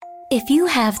If you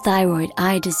have thyroid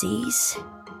eye disease,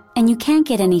 and you can't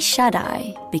get any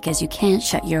shut-eye because you can't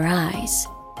shut your eyes,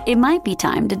 it might be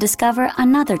time to discover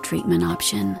another treatment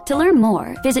option. To learn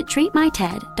more, visit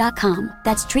treatmyted.com.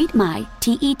 That's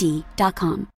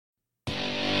treatmyted.com.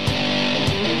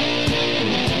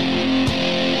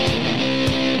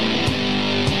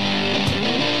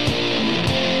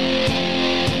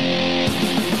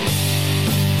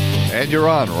 And you're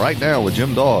on right now with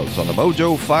Jim Dawes on the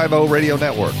Mojo 50 Radio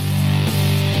Network.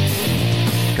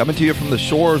 Coming to you from the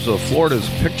shores of Florida's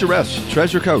picturesque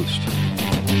Treasure Coast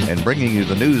and bringing you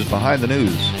the news behind the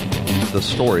news, the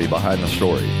story behind the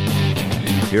story.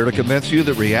 Here to convince you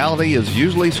that reality is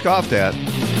usually scoffed at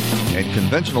and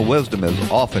conventional wisdom is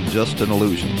often just an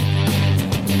illusion.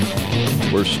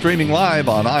 We're streaming live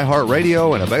on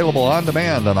iHeartRadio and available on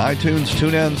demand on iTunes,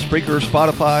 TuneIn, Spreaker,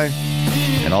 Spotify,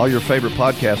 and all your favorite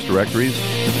podcast directories.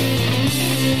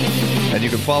 And you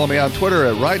can follow me on Twitter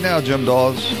at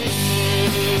RightNowJimDawes.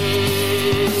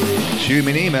 Shoot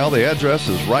me an email. The address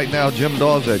is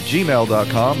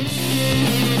rightnowjimdawes@gmail.com.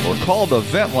 Or call the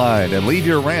vent line and leave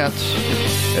your rants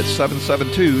at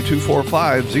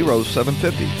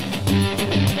 772-245-0750.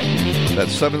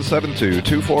 That's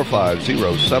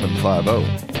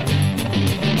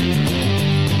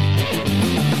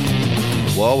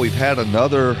 772-245-0750. Well, we've had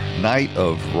another night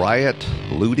of riot,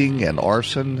 looting, and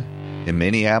arson in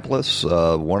Minneapolis,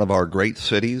 one of our great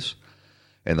cities.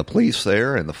 And the police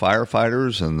there and the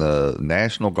firefighters and the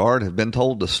National Guard have been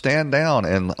told to stand down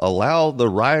and allow the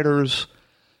rioters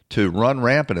to run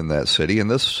rampant in that city. And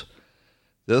this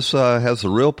has the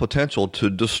real potential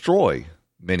to destroy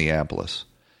Minneapolis.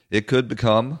 It could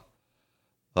become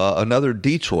another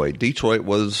Detroit. Detroit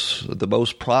was the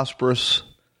most prosperous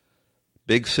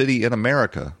big city in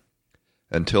America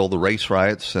until the race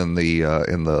riots in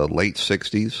the late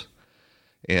 60s.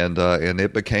 And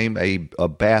it became a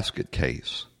basket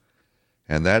case.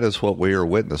 And that is what we are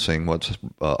witnessing, what's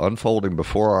unfolding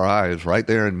before our eyes right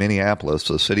there in Minneapolis.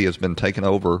 The city has been taken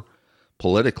over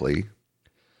politically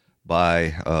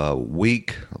by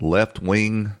weak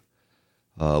left-wing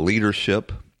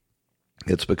leadership.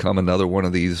 It's become another one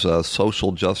of these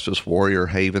social justice warrior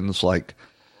havens like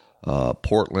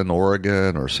Portland,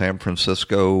 Oregon, or San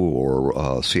Francisco,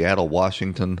 or Seattle,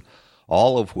 Washington,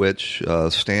 all of which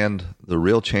stand the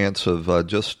real chance of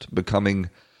just becoming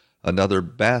another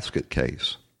basket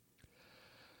case.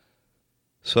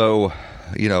 So,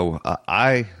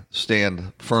 I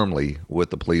stand firmly with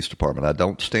the police department. I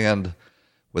don't stand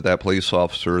with that police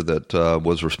officer that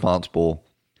was responsible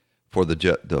for the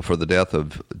death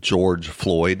of George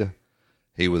Floyd.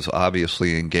 He was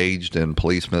obviously engaged in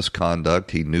police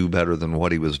misconduct. He knew better than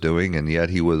what he was doing, and yet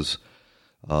he was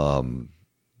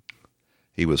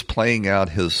playing out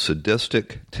his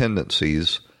sadistic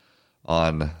tendencies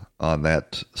on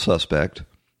that suspect,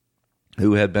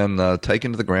 who had been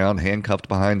taken to the ground, handcuffed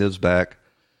behind his back,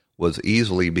 was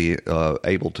easily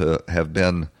able to have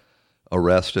been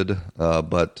arrested.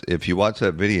 But if you watch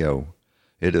that video,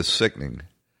 it is sickening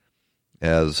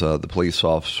as the police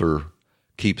officer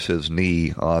keeps his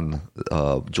knee on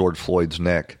George Floyd's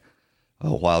neck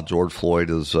while George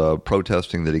Floyd is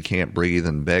protesting that he can't breathe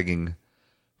and begging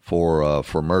for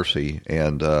mercy.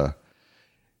 And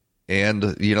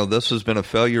this has been a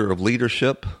failure of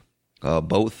leadership,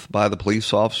 both by the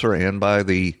police officer and by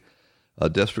the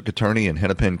district attorney in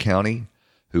Hennepin County,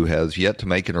 who has yet to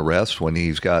make an arrest when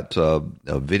he's got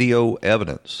video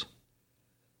evidence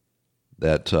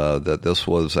that this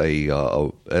was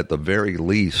at the very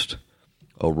least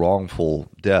a wrongful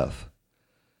death.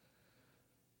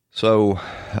 So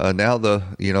now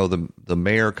the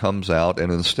mayor comes out,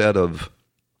 and instead of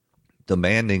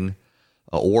demanding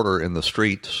order in the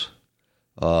streets,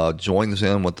 joins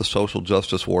in with the social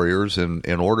justice warriors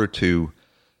in order to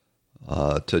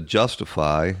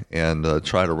justify and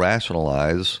try to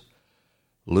rationalize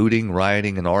looting,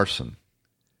 rioting, and arson.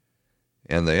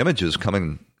 And the images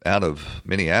coming out of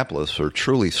Minneapolis are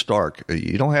truly stark.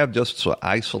 You don't have just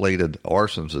isolated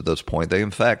arsons at this point. They, in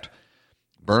fact,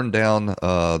 burned down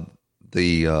I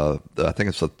think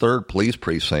it's the 3rd police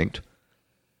precinct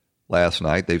last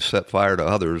night. They've set fire to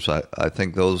others. I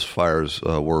think those fires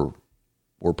were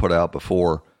put out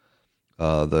before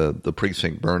the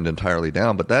precinct burned entirely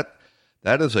down. But that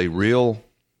is a real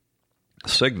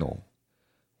signal.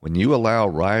 When you allow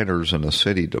rioters in a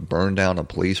city to burn down a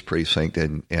police precinct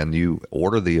and you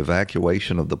order the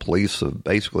evacuation of the police, of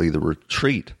basically the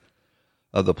retreat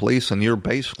of the police, and you're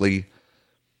basically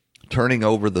turning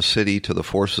over the city to the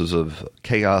forces of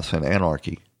chaos and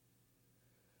anarchy.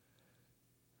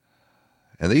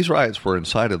 And these riots were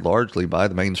incited largely by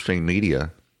the mainstream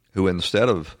media, who, instead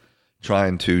of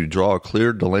trying to draw a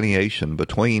clear delineation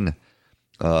between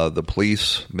the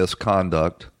police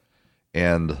misconduct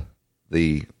and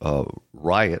the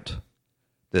riot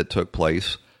that took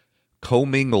place,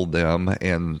 commingled them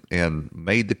and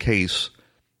made the case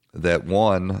that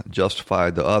one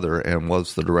justified the other and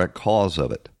was the direct cause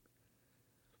of it.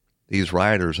 These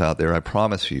rioters out there, I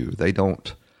promise you, they're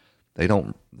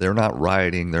not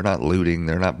rioting, they're not looting,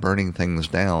 they're not burning things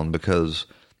down because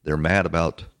they're mad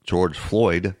about George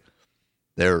Floyd.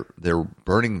 They're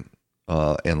burning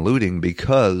and looting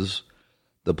because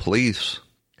the police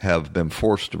have been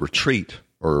forced to retreat,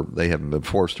 or they haven't been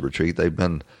forced to retreat. They've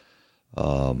been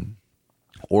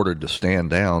ordered to stand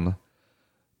down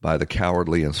by the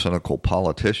cowardly and cynical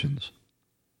politicians.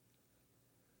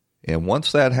 And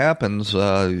once that happens,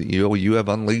 you have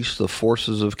unleashed the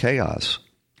forces of chaos.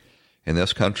 In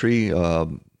this country,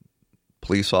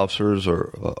 police officers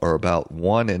are about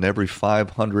 1 in every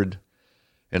 500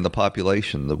 in the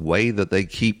population. The way that they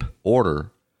keep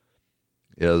order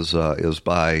is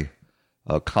by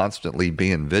constantly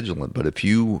being vigilant. But if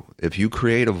you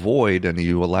create a void and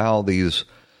you allow these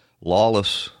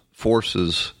lawless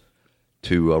forces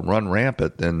to run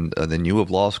rampant, then you have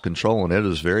lost control, and it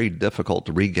is very difficult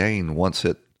to regain once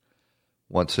it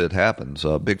happens.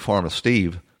 Big Pharma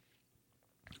Steve,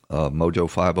 Mojo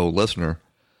 50 listener,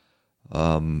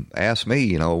 asked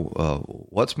me,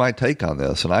 what's my take on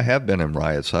this? And I have been in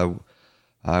riots.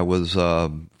 I was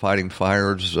fighting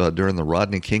fires during the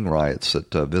Rodney King riots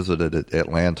that visited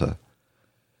Atlanta,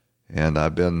 and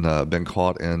I've been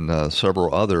caught in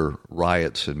several other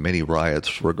riots and mini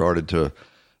riots regarded to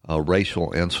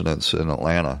racial incidents in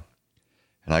Atlanta.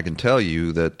 And I can tell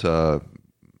you that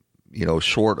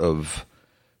short of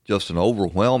just an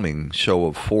overwhelming show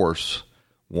of force,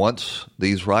 once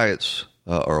these riots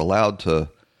are allowed to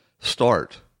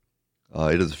start,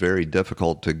 it is very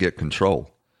difficult to get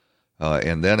control.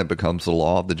 And then it becomes the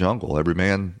law of the jungle, every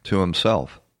man to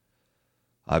himself.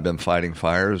 I've been fighting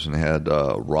fires and had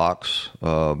rocks,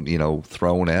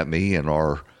 thrown at me and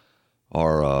our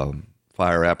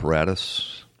fire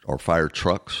apparatus, our fire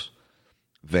trucks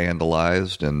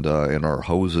vandalized, and our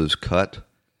hoses cut.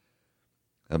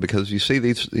 Because you see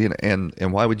these,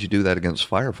 and why would you do that against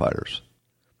firefighters?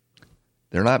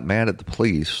 They're not mad at the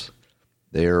police.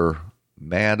 They're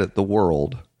mad at the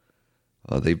world.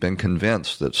 They've been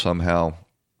convinced that somehow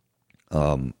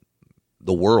the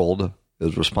world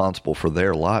is responsible for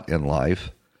their lot in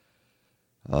life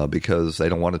because they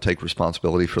don't want to take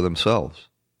responsibility for themselves.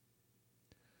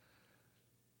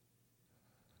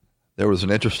 There was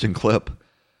an interesting clip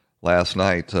last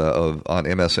night on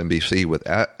MSNBC with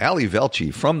Ali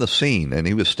Velshi from the scene, and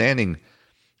he was standing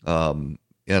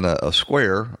in a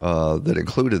square that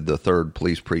included the 3rd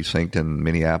Police Precinct in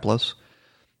Minneapolis,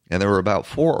 and there were about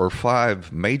 4 or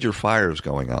 5 major fires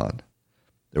going on.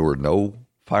 There were no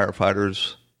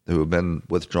firefighters who had been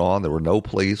withdrawn. There were no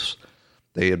police.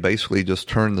 They had basically just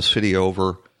turned the city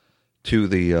over to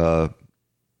the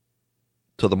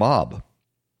mob.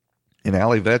 And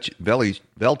Ali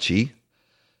Velshi,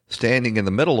 standing in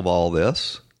the middle of all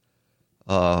this,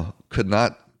 could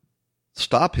not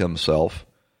stop himself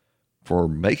for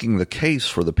making the case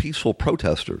for the peaceful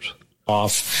protesters.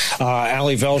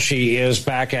 Ali Velshi is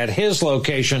back at his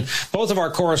location. Both of our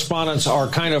correspondents are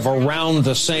kind of around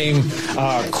the same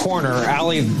corner.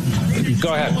 Ali,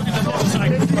 go ahead.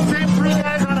 Same 3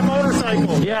 guys on a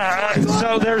motorcycle. Yeah,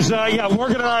 so there's,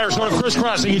 Morgan and I are sort of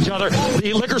crisscrossing each other.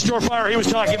 The liquor store fire he was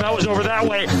talking about was over that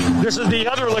way. This is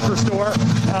the other liquor store,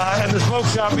 and the smoke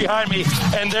shop behind me.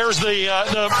 And there's the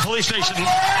police station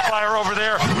fire over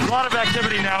there. A lot of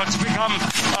activity now. It's become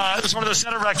sort of the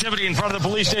center of activity in front of the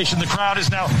police station. The crowd is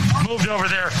now moved over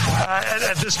there.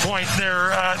 At this point,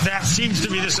 that seems to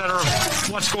be the center of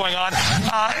what's going on.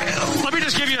 Let me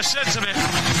just give you a sense of it.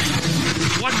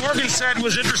 What Morgan said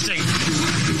was interesting.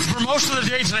 For most of the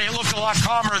day today, it looked a lot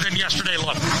calmer than yesterday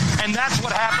looked. And that's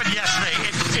what happened yesterday.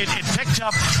 It picked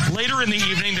up later in the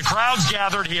evening. The crowds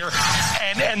gathered here,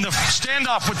 and the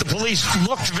standoff with the police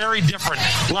looked very different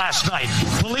last night.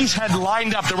 Police had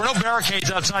lined up. There were no barricades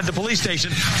outside the police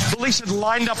station. Police had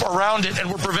lined up around it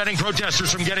and were preventing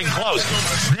protesters from getting close.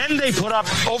 Then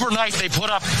overnight, they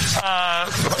put up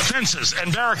fences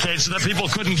and barricades so that people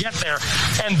couldn't get there.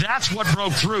 And that's what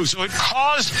broke through. So it caused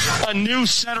caused a new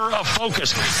center of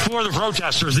focus for the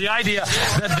protesters. The idea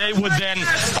that they would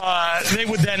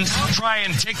then try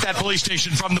and take that police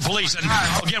station from the police. And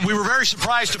again, we were very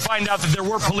surprised to find out that there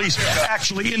were police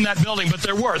actually in that building, but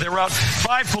there were about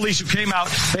 5 police who came out.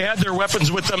 They had their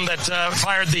weapons with them that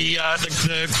fired the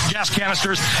gas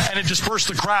canisters, and it dispersed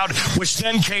the crowd, which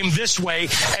then came this way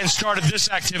and started this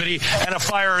activity and a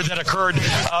fire that occurred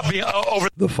over.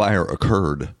 The fire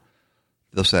occurred.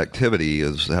 This activity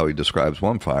is how he describes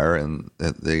one fire, and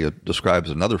he describes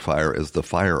another fire as the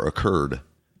fire occurred.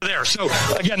 There. So,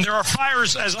 again, there are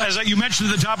fires, as you mentioned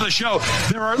at the top of the show,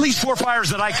 there are at least 4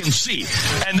 fires that I can see.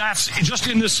 And that's just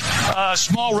in this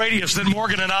small radius that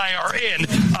Morgan and I are in.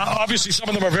 Obviously, some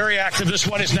of them are very active. This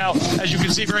one is now, as you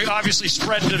can see, very obviously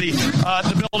spread to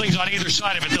the buildings on either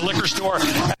side of it, the liquor store.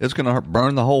 It's going to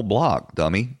burn the whole block,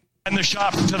 dummy. And the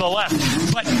shop to the left.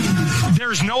 But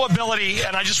there's no ability,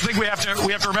 and I just think we have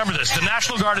to remember this. The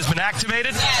National Guard has been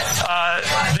activated.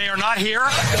 They are not here.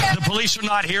 The police are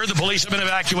not here. The police have been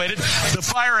evacuated. The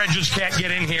fire engines can't get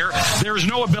in here. There is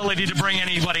no ability to bring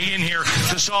anybody in here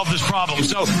to solve this problem.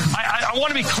 So I want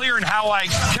to be clear in how I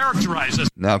characterize this.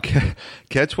 Now,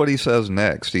 catch what he says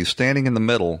next. He's standing in the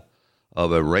middle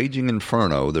of a raging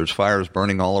inferno. There's fires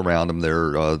burning all around him.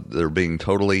 They're being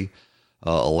totally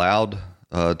allowed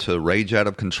to rage out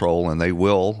of control, and they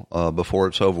will, before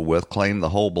it's over with, claim the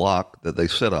whole block that they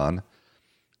sit on.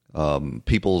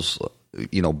 People's,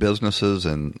 businesses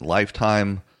and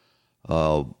lifetime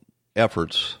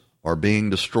efforts are being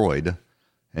destroyed,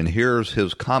 and here's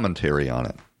his commentary on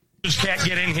it. Just can't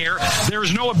get in here. There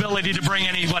is no ability to bring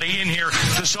anybody in here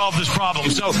to solve this problem.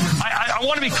 So I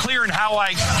want to be clear in how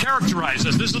I characterize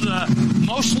this. This is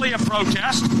mostly a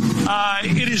protest.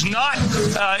 It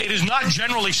is not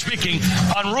generally speaking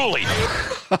unruly.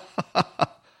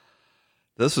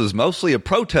 This is mostly a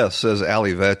protest, says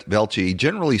Ali Velci.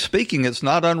 Generally speaking, it's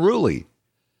not unruly.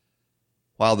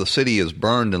 While the city is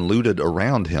burned and looted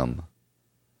around him.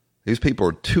 These people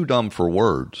are too dumb for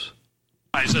words.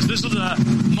 This is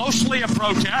mostly a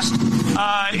protest.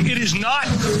 It is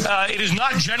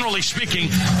not generally speaking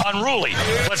unruly,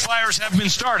 but fires have been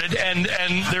started, and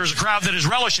there's a crowd that is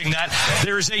relishing that.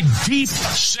 There is a deep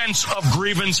sense of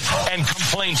grievance and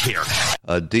complaint here.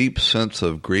 A deep sense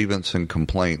of grievance and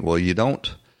complaint. Well, you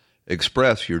don't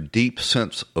express your deep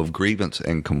sense of grievance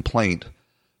and complaint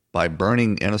by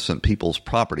burning innocent people's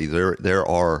property. There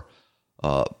are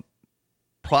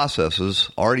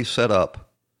processes already set up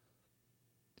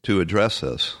to address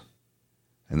this.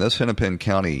 And this Hennepin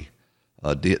County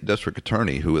district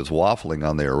attorney, who is waffling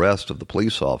on the arrest of the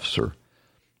police officer,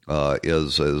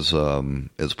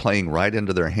 is playing right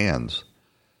into their hands,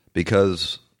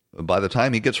 because by the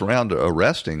time he gets around to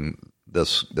arresting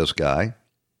this guy,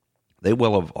 they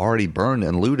will have already burned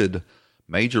and looted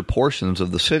major portions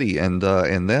of the city, and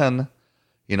then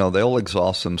they'll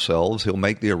exhaust themselves. He'll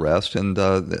make the arrest, and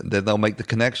then they'll make the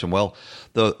connection. Well,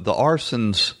 the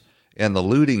arsons and the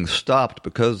looting stopped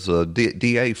because the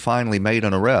DA finally made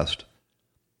an arrest,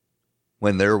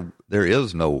 when there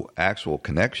is no actual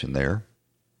connection there.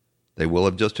 They will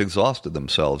have just exhausted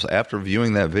themselves. After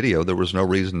viewing that video, there was no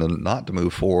reason not to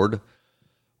move forward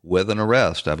with an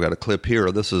arrest. I've got a clip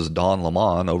here. This is Don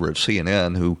Lemon over at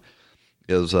CNN, who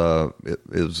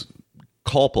is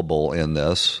culpable in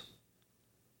this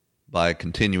by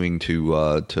continuing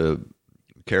to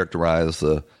characterize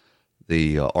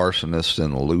the arsonists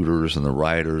and the looters and the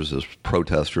rioters as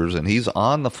protesters. And he's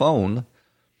on the phone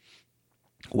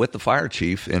with the fire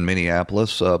chief in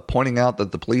Minneapolis, pointing out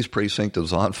that the police precinct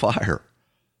is on fire.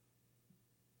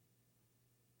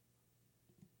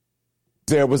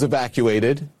 There was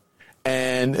evacuated,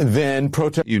 and then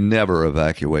protest. You never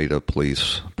evacuate a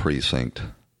police precinct.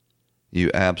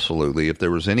 You absolutely. If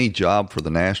there was any job for the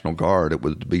National Guard, it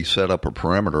would be set up a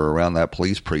perimeter around that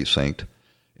police precinct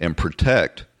and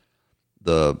protect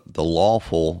the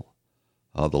lawful,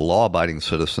 the law-abiding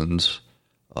citizens'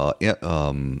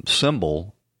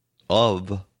 symbol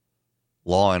of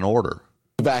law and order.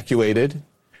 Evacuated,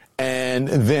 and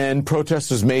then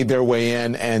protesters made their way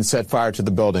in and set fire to the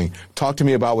building. Talk to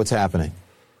me about what's happening.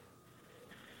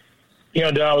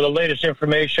 Don, the latest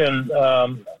information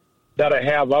that I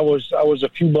have, I was a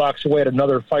few blocks away at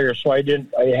another fire, so I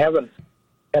haven't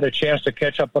had a chance to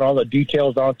catch up on all the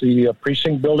details on the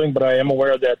precinct building, but I am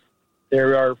aware that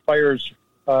there are fires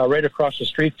right across the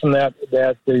street from that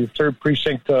the 3rd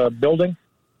Precinct building.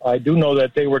 I do know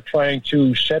that they were trying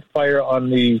to set fire on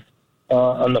the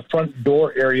front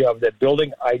door area of that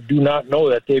building. I do not know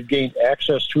that they've gained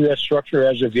access to that structure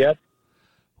as of yet.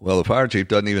 Well, the fire chief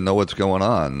doesn't even know what's going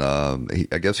on.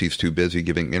 I guess he's too busy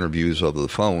giving interviews over the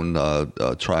phone,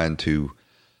 trying to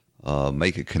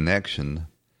make a connection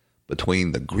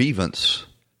between the grievance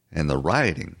and the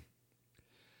rioting.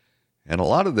 And a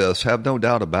lot of this, have no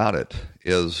doubt about it,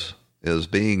 is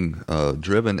being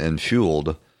driven and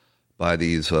fueled by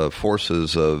these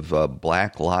forces of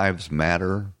Black Lives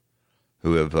Matter,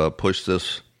 who have pushed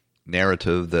this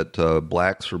narrative that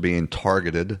blacks are being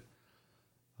targeted.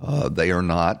 They are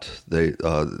not.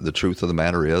 The truth of the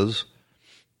matter is,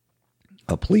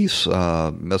 police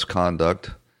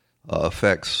misconduct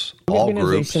affects all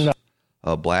groups,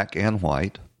 black and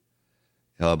white.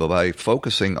 But by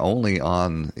focusing only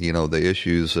on, the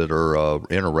issues that are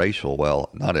interracial, well,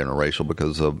 not interracial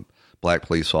because black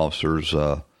police officers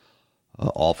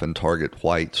often target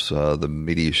whites. The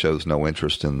media shows no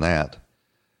interest in that.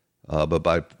 But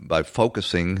by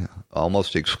focusing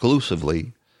almost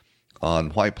exclusively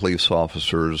on white police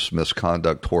officers'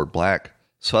 misconduct toward black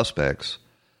suspects,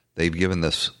 they've given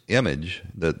this image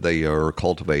that they are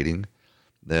cultivating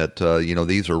that,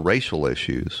 these are racial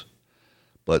issues.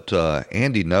 But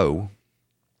Andy No,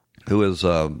 who is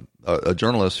a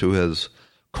journalist who has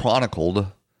chronicled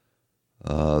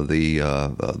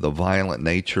the violent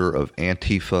nature of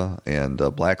Antifa and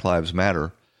Black Lives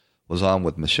Matter, was on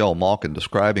with Michelle Malkin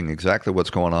describing exactly what's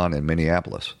going on in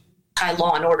Minneapolis. High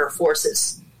law and order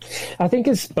forces. I think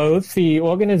it's both. The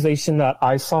organization that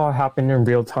I saw happen in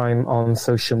real time on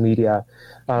social media,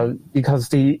 because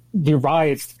the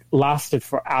riots lasted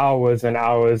for hours and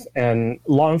hours, and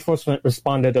law enforcement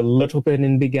responded a little bit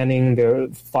in the beginning. The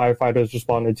firefighters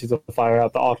responded to the fire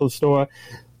at the auto store,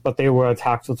 but they were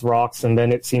attacked with rocks. And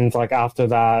then it seems like after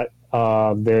that,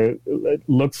 it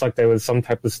looks like there was some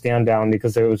type of stand down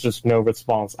because there was just no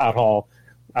response at all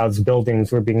as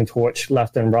buildings were being torched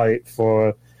left and right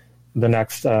for the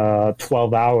next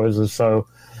 12 hours or so.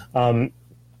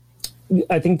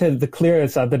 I think that the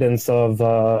clearest evidence of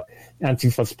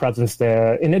Antifa's presence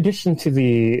there, in addition to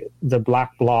the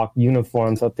black bloc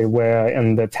uniforms that they wear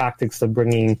and the tactics of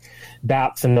bringing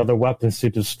bats and other weapons to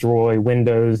destroy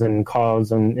windows and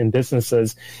cars and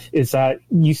businesses, is that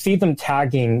you see them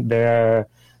tagging their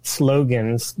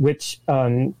slogans, which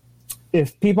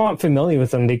if people aren't familiar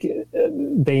with them,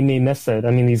 they may miss it.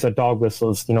 I mean, these are dog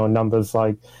whistles, numbers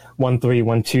like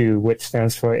 1312, which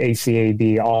stands for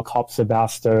ACAB, all cops are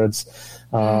bastards,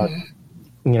 all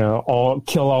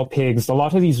kill all pigs. A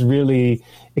lot of these really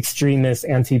extremist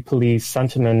anti-police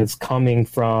sentiment is coming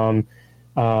from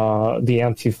the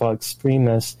Antifa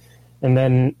extremists. And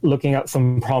then looking at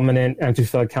some prominent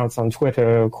Antifa accounts on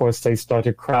Twitter, of course, they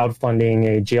started crowdfunding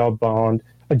a jail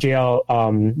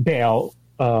bail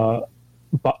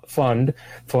fund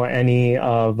for any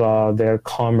of their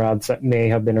comrades that may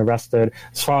have been arrested.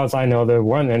 As far as I know, there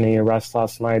weren't any arrests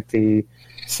last night. The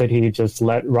city just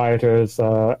let rioters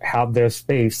have their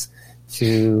space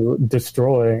to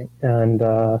destroy and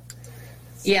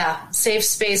safe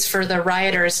space for the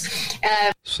rioters.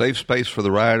 Safe space for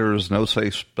the rioters, no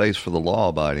safe space for the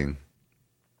law-abiding.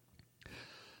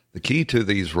 The key to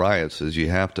these riots is you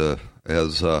have to,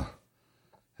 as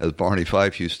Barney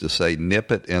Fife used to say,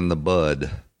 nip it in the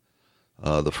bud.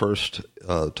 The first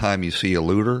time you see a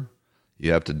looter,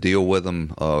 you have to deal with them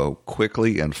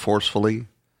quickly and forcefully.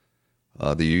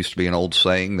 There used to be an old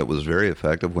saying that was very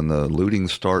effective: when the looting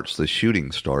starts, the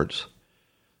shooting starts.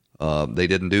 They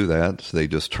didn't do that. They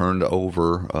just turned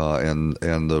over, and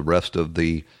the rest of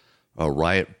the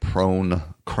riot-prone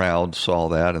crowd saw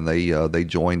that, and they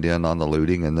joined in on the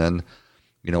looting. And then,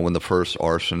 when the first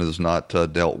arson is not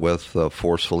dealt with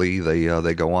forcefully,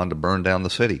 they go on to burn down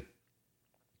the city.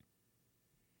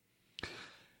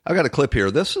 I've got a clip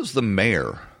here. This is the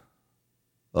mayor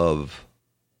of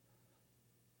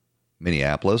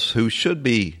Minneapolis, who should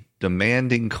be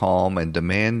demanding calm and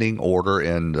demanding order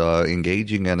and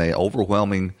engaging in an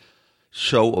overwhelming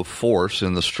show of force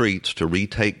in the streets to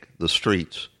retake the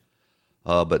streets.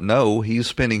 But no, he's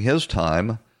spending his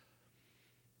time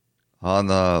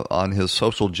on his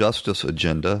social justice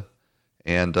agenda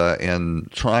and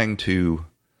trying to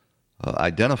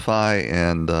identify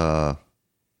and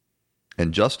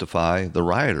justify the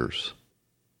rioters.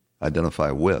 Identify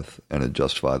with and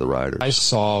justify the rioters. I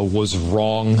saw was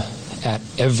wrong at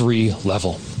every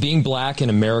level. Being black in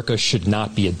America should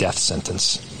not be a death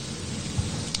sentence.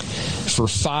 For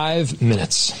 5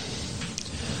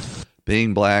 minutes.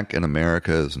 Being black in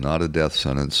America is not a death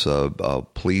sentence.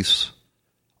 Police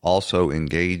also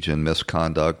engage in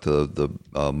misconduct. The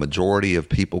majority of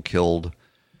people killed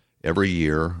every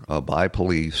year by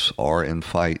police are in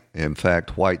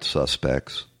fact white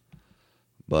suspects.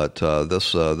 But this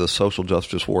social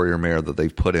justice warrior mayor that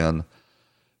they've put in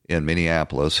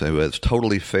Minneapolis, who has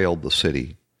totally failed the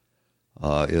city,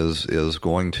 is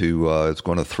going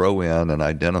to throw in and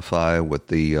identify with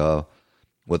the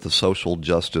social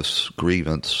justice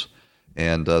grievance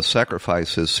and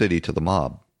sacrifice his city to the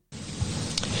mob.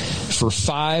 For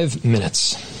 5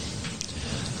 minutes,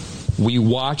 we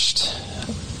watched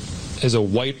as a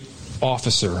white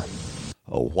officer.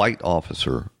 A white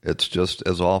officer. It's just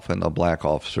as often a black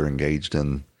officer engaged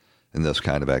in this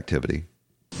kind of activity.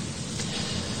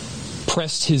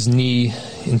 Pressed his knee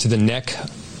into the neck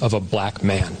of a black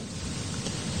man.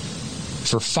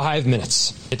 For 5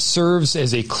 minutes, it serves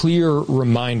as a clear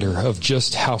reminder of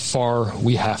just how far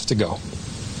we have to go.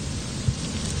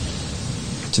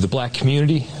 To the black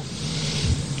community,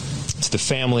 to the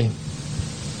family,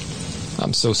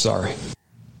 I'm so sorry.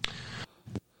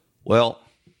 Well,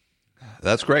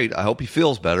 that's great. I hope he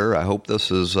feels better. I hope this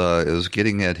is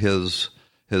getting at his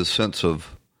sense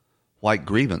of white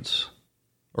grievance,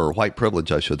 or white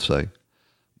privilege, I should say.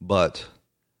 But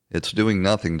it's doing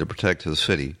nothing to protect his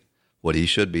city. What he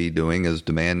should be doing is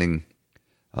demanding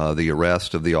the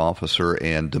arrest of the officer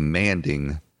and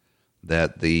demanding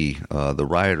that the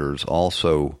rioters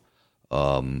also,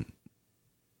 or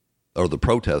the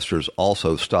protesters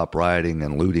also, stop rioting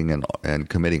and looting and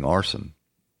committing arson.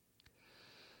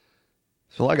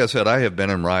 So like I said, I have been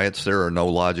in riots. There are no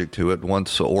logic to it.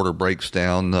 Once the order breaks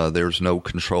down, there's no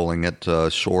controlling it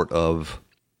short of,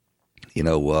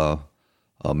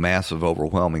 a massive,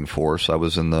 overwhelming force. I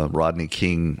was in the Rodney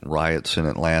King riots in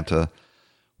Atlanta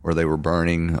where they were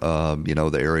burning,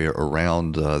 the area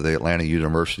around the Atlanta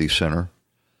University Center.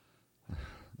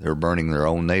 They were burning their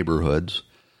own neighborhoods.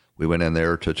 We went in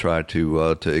there to try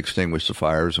to extinguish the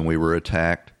fires, and we were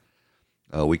attacked.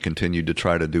 We continued to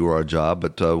try to do our job,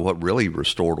 but what really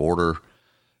restored order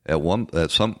at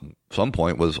some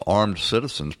point was armed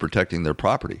citizens protecting their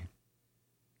property.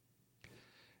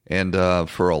 And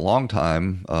for a long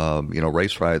time,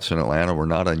 race riots in Atlanta were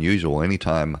not unusual.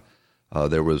 Anytime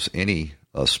there was any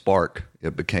spark,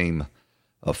 it became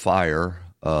a fire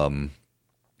from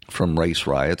race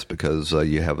riots, because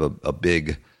you have a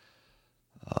big,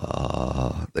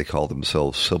 they call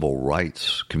themselves civil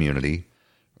rights community,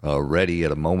 ready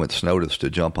at a moment's notice to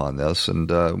jump on this. And,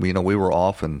 we were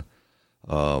often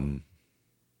the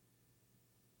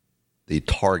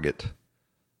target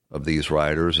of these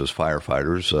rioters as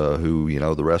firefighters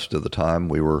who, the rest of the time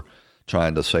we were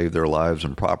trying to save their lives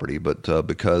and property. But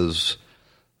because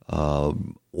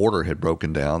order had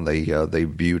broken down, they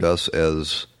viewed us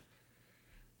as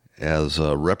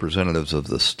representatives of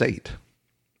the state.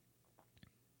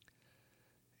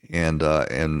 And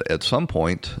at some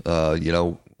point,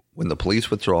 when the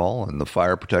police withdrawal and the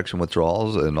fire protection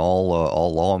withdrawals and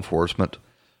all law enforcement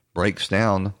breaks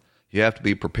down, you have to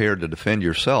be prepared to defend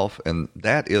yourself, and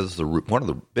that is one of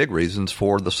the big reasons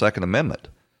for the Second Amendment.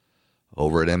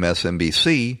 Over at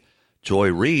MSNBC,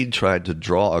 Joy Reid tried to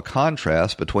draw a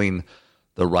contrast between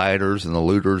the rioters and the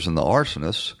looters and the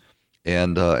arsonists,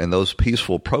 and those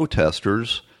peaceful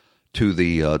protesters to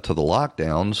the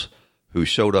lockdowns who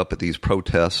showed up at these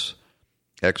protests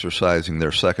exercising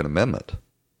their Second Amendment.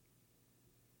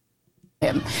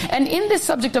 And in this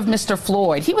subject of Mr.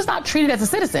 Floyd, he was not treated as a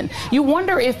citizen. You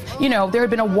wonder if, there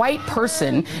had been a white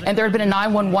person and there had been a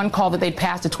 911 call that they'd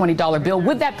passed a $20 bill.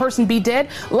 Would that person be dead?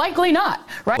 Likely not,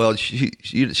 right? Well, she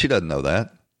doesn't know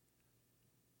that.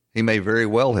 He may very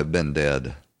well have been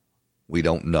dead. We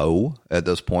don't know at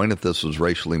this point if this was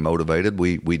racially motivated.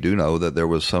 We do know that there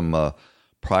was some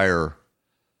prior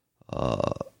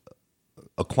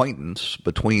acquaintance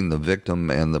between the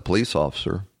victim and the police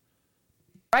officer.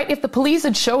 Right? If the police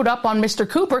had showed up on Mr.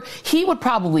 Cooper, he would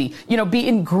probably, be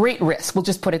in great risk. We'll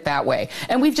just put it that way.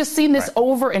 And we've just seen this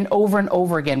over and over and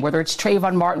over again, whether it's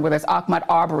Trayvon Martin, whether it's Ahmaud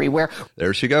Arbery, where...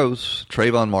 There she goes,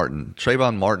 Trayvon Martin.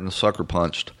 Trayvon Martin sucker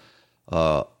punched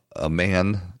a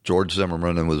man, George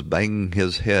Zimmerman, and was banging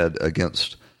his head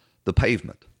against the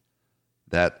pavement.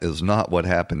 That is not what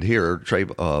happened here.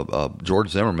 George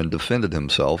Zimmerman defended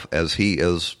himself, as he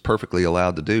is perfectly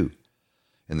allowed to do.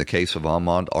 In the case of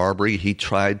Ahmaud Arbery, he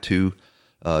tried to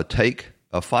take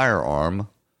a firearm,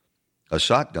 a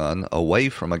shotgun, away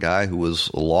from a guy who was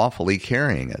lawfully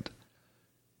carrying it,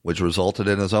 which resulted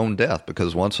in his own death.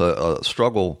 Because once a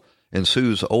struggle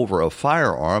ensues over a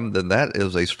firearm, then that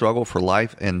is a struggle for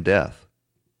life and death.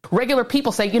 Regular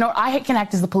people say, I can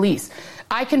act as the police.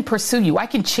 I can pursue you. I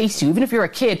can chase you, even if you're a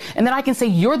kid. And then I can say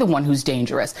you're the one who's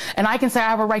dangerous. And I can say I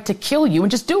have a right to kill you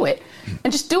and just do it.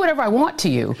 And just do whatever I want to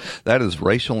you. That is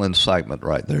racial incitement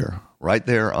right there. Right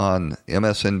there on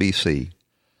MSNBC.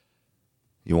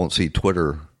 You won't see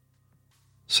Twitter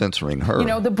censoring her.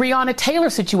 The Breonna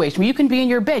Taylor situation where you can be in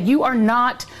your bed. You are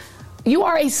not You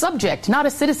are a subject, not a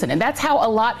citizen. And that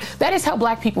is how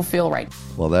black people feel right now.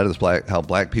 Well, that is how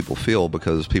black people feel,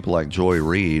 because people like Joy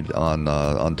Reid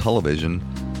on television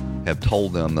have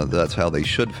told them that that's how they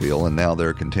should feel, and now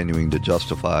they're continuing to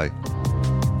justify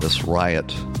this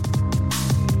riot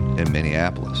in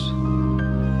Minneapolis.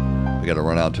 We got to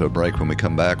run out to a break. When we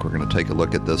come back, we're going to take a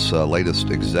look at this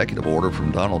latest executive order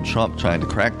from Donald Trump trying to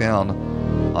crack down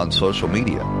on social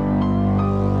media.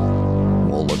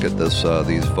 We'll look at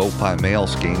these vote by mail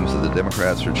schemes that the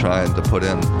Democrats are trying to put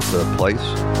into place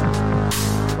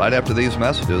right after these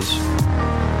messages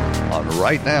on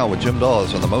Right Now with Jim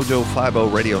Dawes on the Mojo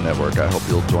 50 Radio Network. I hope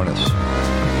you'll join us.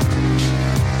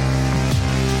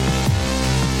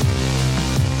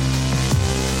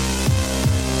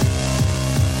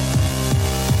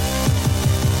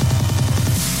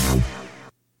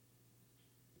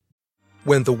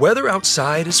 When the weather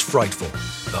outside is frightful,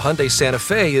 the Hyundai Santa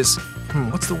Fe is,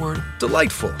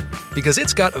 delightful. Because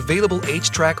it's got available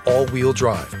H-Track all-wheel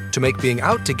drive to make being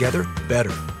out together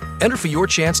better. Enter for your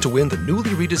chance to win the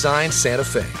newly redesigned Santa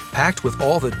Fe, packed with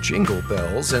all the jingle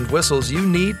bells and whistles you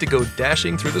need to go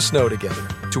dashing through the snow together.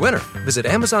 To enter, visit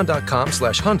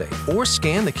Amazon.com/Hyundai or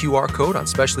scan the QR code on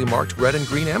specially marked red and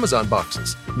green Amazon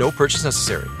boxes. No purchase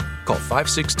necessary. Call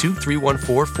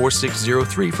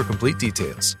 562-314-4603 for complete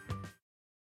details.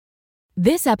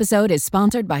 This episode is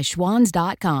sponsored by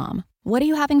Schwans.com. What are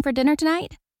you having for dinner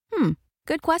tonight?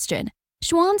 Good question.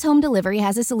 Schwans Home Delivery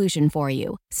has a solution for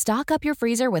you. Stock up your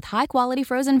freezer with high-quality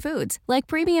frozen foods like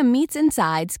premium meats and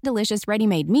sides, delicious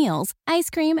ready-made meals, ice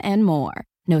cream, and more.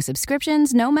 No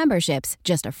subscriptions, no memberships,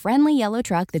 just a friendly yellow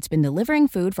truck that's been delivering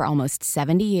food for almost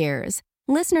 70 years.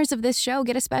 Listeners of this show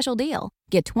get a special deal.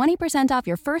 Get 20% off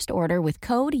your first order with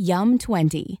code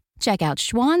YUM20. Check out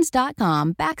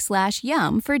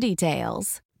schwans.com/yum for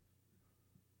details.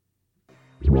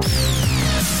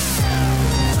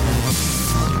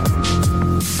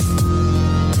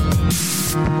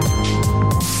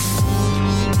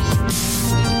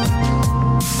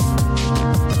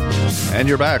 And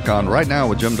you're back on Right Now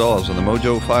with Jim Dawes on the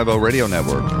Mojo 50 Radio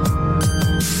Network.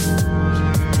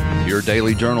 Your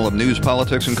daily journal of news,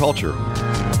 politics, and culture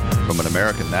from an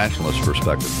American nationalist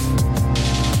perspective.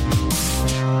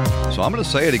 So I'm going to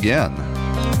say it again.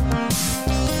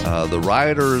 The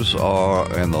rioters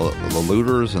and the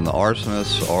looters and the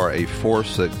arsonists are a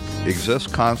force that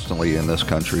exists constantly in this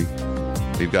country.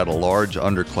 We've got a large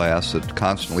underclass that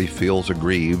constantly feels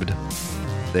aggrieved.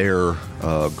 Their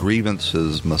grievance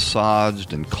is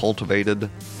massaged and cultivated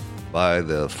by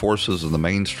the forces of the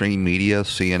mainstream media.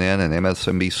 CNN and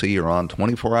MSNBC are on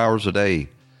 24 hours a day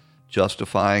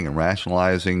justifying and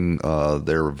rationalizing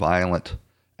their violent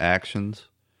actions.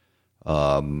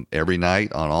 Every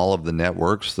night on all of the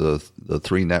networks, the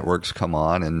three networks come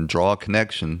on and draw a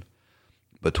connection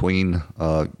between,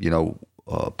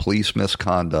 police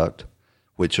misconduct,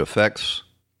 which affects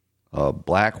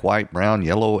black, white, brown,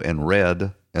 yellow, and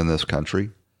red in this country.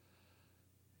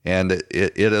 And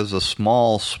it is a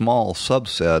small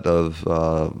subset of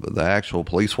the actual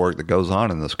police work that goes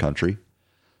on in this country.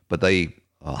 But they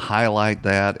highlight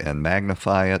that and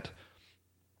magnify it.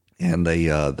 And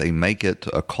they make it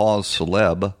a cause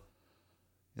celeb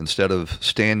instead of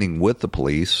standing with the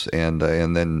police and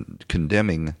then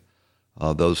condemning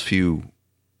those few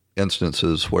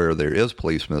instances where there is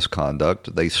police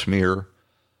misconduct. They smear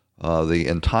the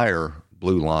entire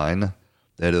blue line.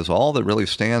 That is all that really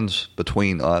stands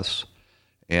between us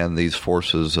and these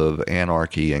forces of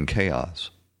anarchy and chaos.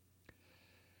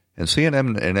 And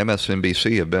CNN and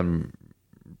MSNBC have been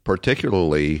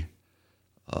particularly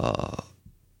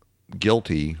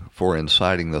guilty for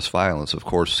inciting this violence. Of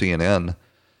course, CNN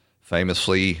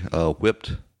famously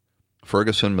whipped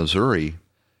Ferguson, Missouri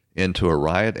into a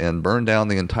riot and burned down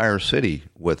the entire city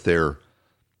with their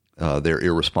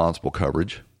irresponsible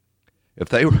coverage. If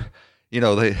they were,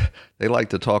 they like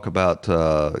to talk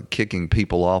about kicking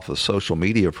people off of social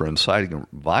media for inciting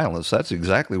violence. That's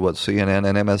exactly what CNN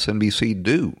and MSNBC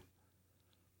do.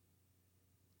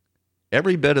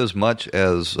 Every bit as much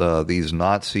as these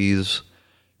Nazis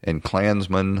and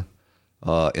Klansmen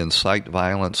incite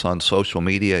violence on social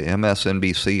media,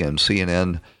 MSNBC and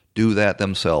CNN do that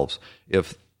themselves.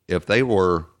 If they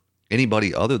were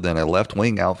anybody other than a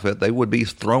left-wing outfit, they would be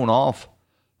thrown off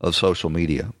of social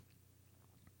media.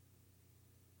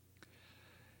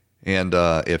 And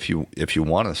if you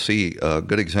want to see a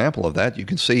good example of that, you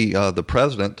can see the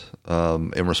president,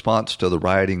 in response to the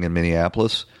rioting in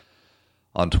Minneapolis,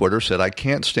 on Twitter said, "I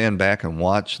can't stand back and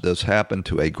watch this happen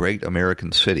to a great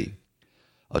American city."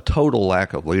 A total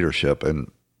lack of leadership, and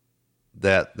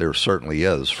that there certainly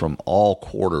is from all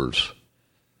quarters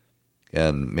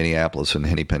in Minneapolis and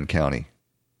Hennepin County.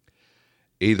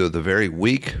 either the very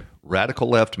weak radical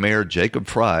left mayor Jacob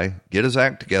Fry get his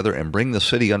act together and bring the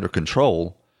city under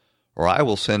control, or I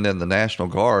will send in the National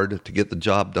Guard to get the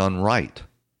job done right.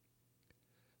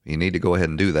 You need to go ahead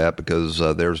and do that because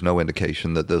there's no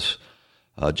indication that this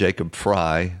Jacob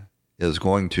Fry is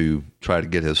going to try to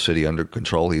get his city under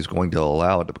control. He's going to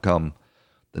allow it to become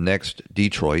the next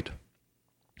Detroit.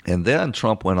 And then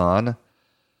Trump went on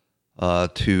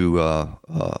to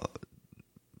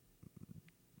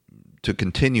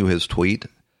continue his tweet,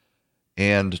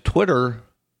 and Twitter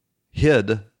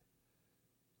hid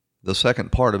the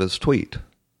second part of his tweet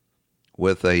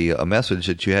with a message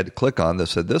that you had to click on that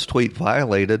said this tweet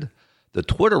violated the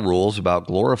Twitter rules about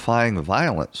glorifying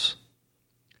violence.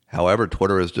 However,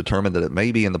 Twitter has determined that it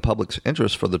may be in the public's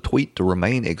interest for the tweet to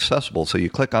remain accessible. So you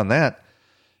click on that,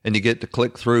 and you get to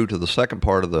click through to the second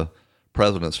part of the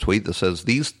president's tweet that says,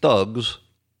 these thugs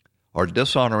are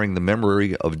dishonoring the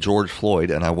memory of George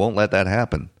Floyd, and I won't let that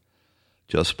happen.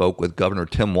 Just spoke with Governor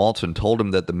Tim Walz and told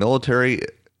him that the military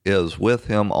is with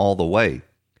him all the way.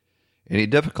 Any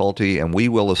difficulty, and we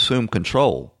will assume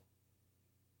control.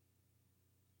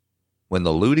 When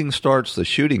the looting starts, the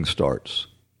shooting starts.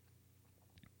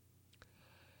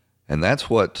 And that's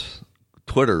what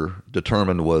Twitter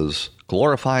determined was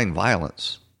glorifying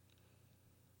violence.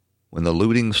 When the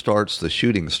looting starts, the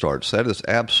shooting starts. That is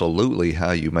absolutely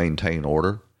how you maintain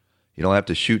order. You don't have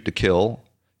to shoot to kill.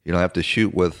 You don't have to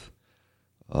shoot with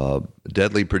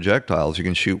deadly projectiles. You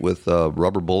can shoot with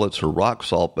rubber bullets or rock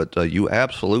salt. But you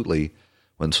absolutely,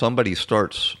 when somebody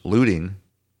starts looting,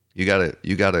 you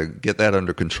gotta get that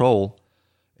under control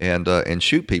and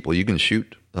shoot people. You can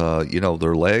shoot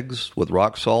their legs with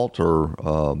rock salt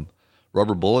or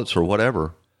rubber bullets or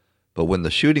whatever. But when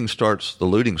the shooting starts, the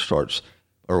looting starts.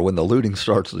 Or when the looting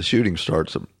starts, the shooting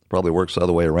starts. It probably works the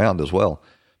other way around as well.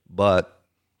 But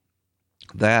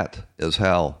that is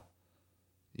how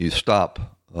you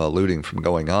stop looting from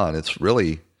going on. It's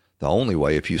really the only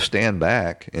way. If you stand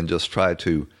back and just try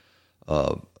to,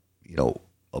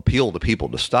 appeal to people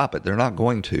to stop it, they're not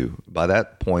going to. By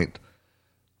that point,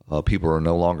 people are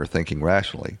no longer thinking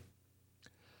rationally.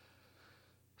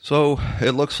 So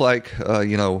it looks like,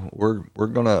 we're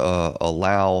going to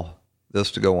allow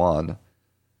this to go on.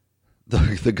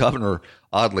 The governor,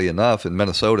 oddly enough, in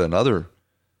Minnesota and other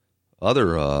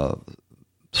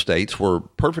states were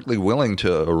perfectly willing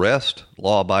to arrest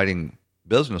law-abiding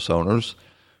business owners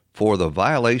for the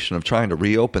violation of trying to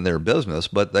reopen their business,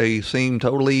 but they seem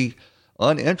totally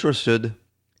uninterested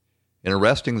in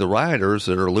arresting the rioters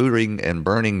that are looting and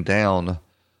burning down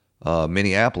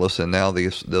Minneapolis, and now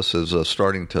this is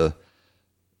starting to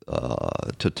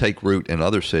take root in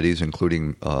other cities,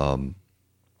 including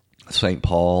St.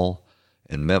 Paul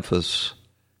and Memphis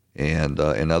and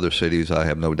in other cities. I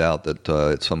have no doubt that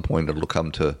at some point it'll come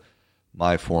to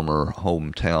my former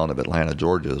hometown of Atlanta,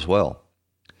 Georgia as well.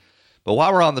 But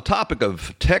while we're on the topic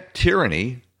of tech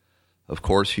tyranny, of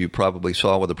course, you probably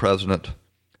saw where the president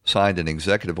signed an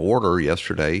executive order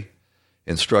yesterday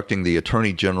instructing the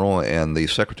Attorney General and the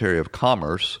Secretary of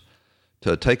Commerce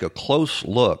to take a close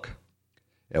look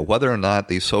at whether or not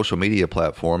these social media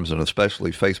platforms, and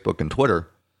especially Facebook and Twitter,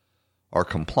 are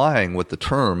complying with the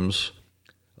terms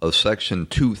of Section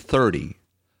 230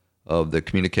 of the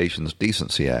Communications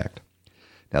Decency Act.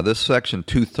 Now, this Section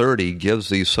 230 gives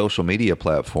these social media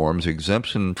platforms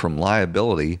exemption from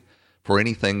liability for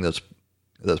anything that's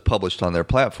published on their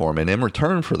platform. And in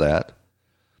return for that,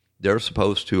 they're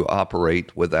supposed to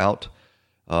operate without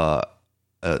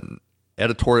an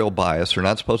editorial bias. They're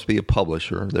not supposed to be a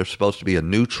publisher. They're supposed to be a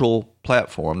neutral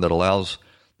platform that allows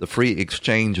the free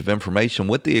exchange of information,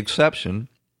 with the exception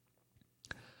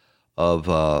of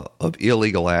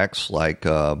illegal acts like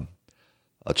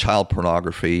child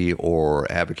pornography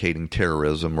or advocating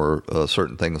terrorism or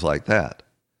certain things like that.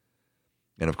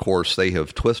 And of course, they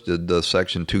have twisted the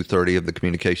Section 230 of the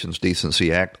Communications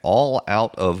Decency Act all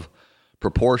out of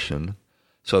proportion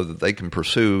so that they can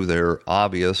pursue their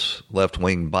obvious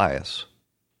left-wing bias.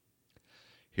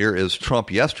 Here is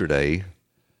Trump yesterday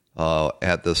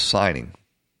at this signing.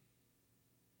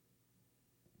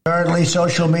 Currently,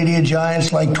 social media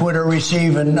giants like Twitter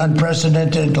receive an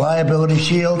unprecedented liability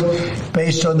shield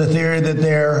based on the theory that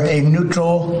they're a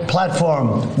neutral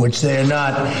platform, which they're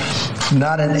not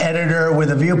an editor with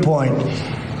a viewpoint.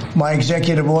 My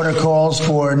executive order calls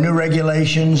for new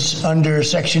regulations under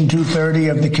Section 230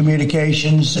 of the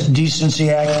Communications Decency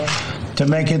Act to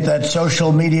make it that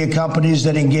social media companies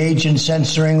that engage in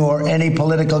censoring or any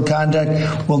political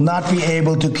conduct will not be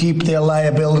able to keep their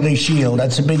liability shield.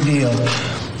 That's a big deal.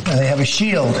 They have a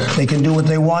shield. They can do what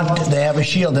they want. They have a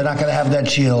shield. They're not going to have that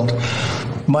shield.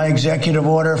 My executive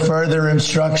order further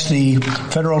instructs the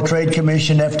Federal Trade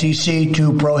Commission, FTC,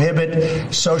 to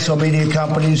prohibit social media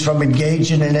companies from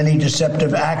engaging in any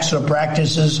deceptive acts or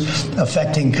practices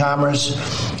affecting commerce.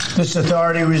 This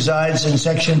authority resides in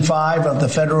Section 5 of the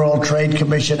Federal Trade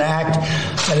Commission Act.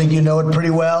 I think you know it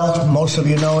pretty well. Most of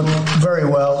you know it very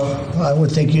well. I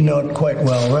would think you know it quite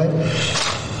well, right?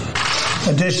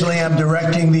 Additionally, I'm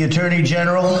directing the Attorney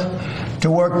General to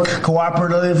work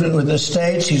cooperatively with the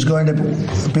states. He's going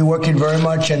to be working very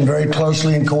much and very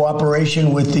closely in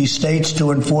cooperation with the states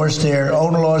to enforce their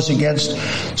own laws against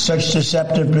such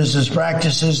deceptive business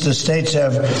practices. The states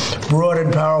have broad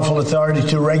and powerful authority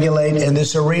to regulate in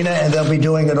this arena, and they'll be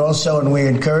doing it also, and we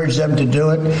encourage them to do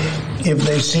it if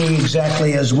they see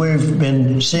exactly as we've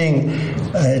been seeing.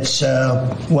 It's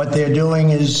what they're doing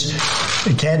is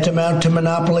tantamount to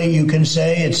monopoly, you can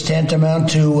say. It's tantamount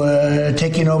to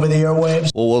taking over the airwaves.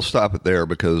 Well, we'll stop it there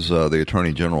because the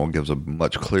Attorney General gives a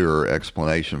much clearer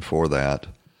explanation for that.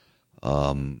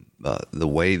 The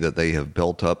way that they have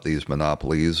built up these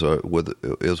monopolies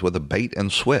is with a bait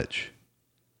and switch.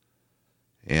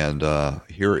 And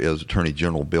here is Attorney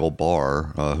General Bill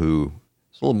Barr, who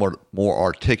is a little more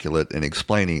articulate in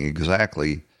explaining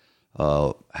exactly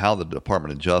how the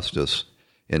Department of Justice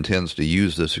intends to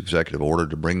use this executive order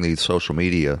to bring these social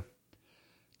media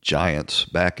giants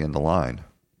back into line.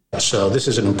 So this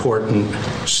is an important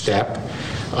step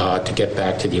to get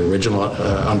back to the original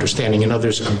understanding. You know,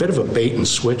 there's a bit of a bait and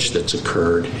switch that's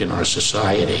occurred in our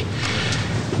society.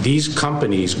 These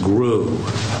companies grew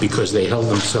because they held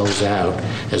themselves out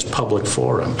as public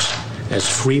forums, as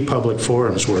free public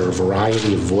forums where a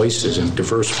variety of voices and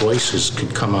diverse voices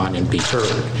could come on and be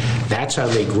heard. That's how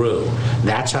they grew.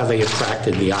 That's how they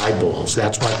attracted the eyeballs.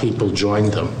 That's why people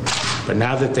joined them. But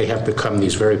now that they have become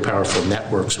these very powerful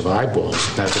networks of eyeballs,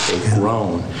 now that they've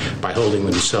grown by holding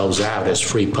themselves out as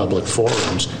free public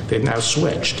forums, they've now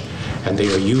switched. And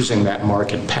they are using that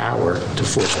market power to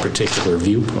force particular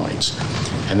viewpoints.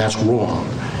 And that's wrong.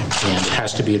 And it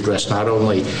has to be addressed not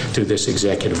only through this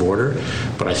executive order,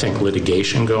 but I think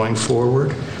litigation going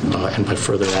forward and by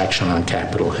further action on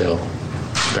Capitol Hill.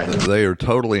 They are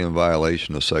totally in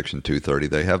violation of Section 230.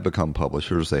 They have become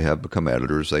publishers. They have become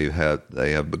editors. They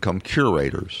have become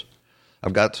curators.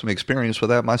 I've got some experience with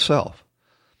that myself.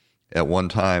 At one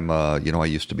time, I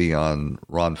used to be on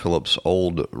Ron Phillips'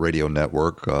 old radio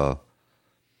network, Talk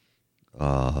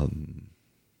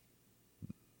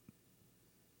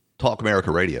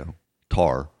America Radio,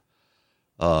 TAR.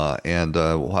 And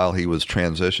while he was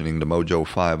transitioning to Mojo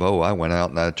 5.0, I went out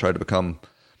and I tried to become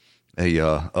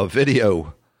a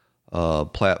video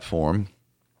platform,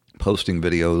 posting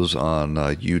videos on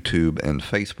YouTube and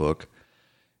Facebook.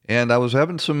 And I was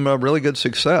having some really good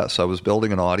success. I was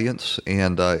building an audience.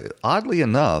 And oddly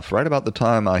enough, right about the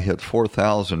time I hit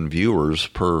 4,000 viewers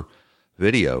per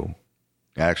video,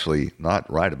 actually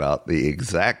not right about the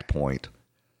exact point,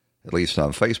 at least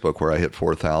on Facebook where I hit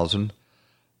 4,000,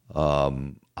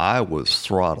 I was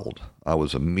throttled. I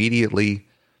was immediately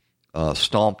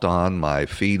stomped on. My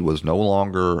feed was no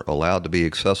longer allowed to be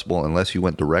accessible unless you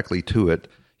went directly to it.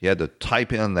 You had to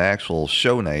type in the actual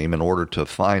show name in order to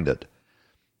find it.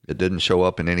 It didn't show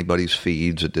up in anybody's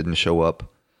feeds. It didn't show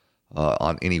up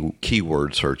on any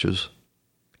keyword searches.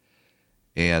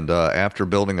 And after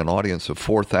building an audience of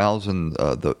 4,000,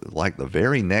 the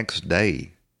very next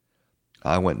day,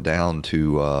 I went down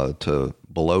to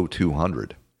below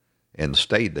 200 and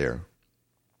stayed there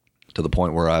to the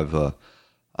point where I've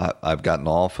gotten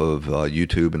off of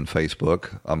YouTube and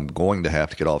Facebook. I'm going to have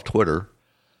to get off Twitter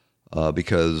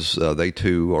because they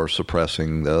too are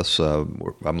suppressing this.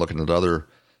 I'm looking at other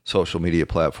social media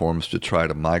platforms to try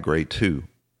to migrate to.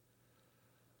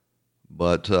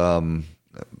 But, with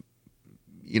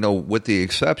the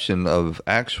exception of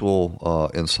actual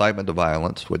incitement to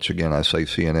violence, which again I say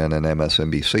CNN and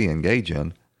MSNBC engage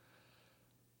in,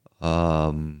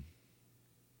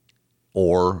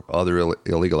 or other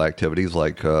illegal activities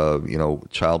like,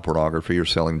 child pornography or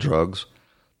selling drugs,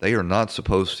 they are not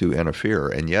supposed to interfere.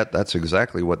 And yet that's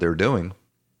exactly what they're doing.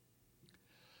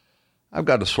 I've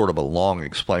got a sort of a long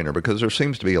explainer because there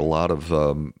seems to be a lot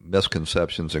of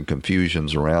misconceptions and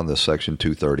confusions around this Section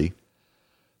 230.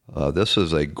 This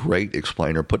is a great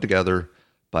explainer put together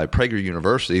by Prager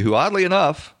University, who oddly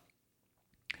enough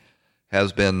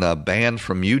has been banned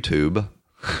from YouTube.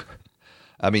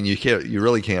 I mean, you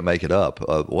really can't make it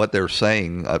up. What they're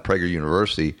saying at Prager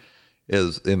University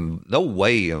is in no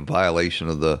way in violation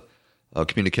of the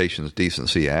Communications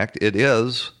Decency Act. It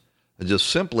is just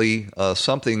simply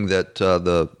something that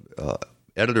the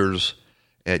editors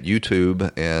at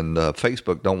YouTube and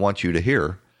Facebook don't want you to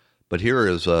hear. But here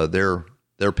is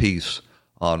their piece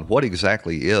on what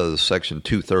exactly is Section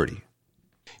 230.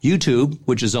 YouTube,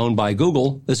 which is owned by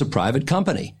Google, is a private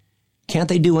company. Can't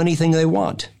they do anything they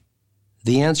want?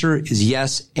 The answer is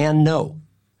yes and no.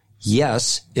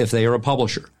 Yes, if they are a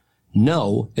publisher.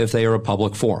 No, if they are a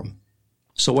public forum.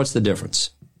 So what's the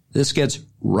difference? This gets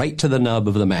right to the nub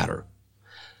of the matter.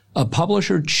 A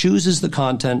publisher chooses the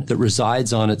content that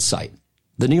resides on its site.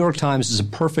 The New York Times is a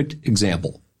perfect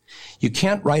example. You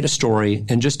can't write a story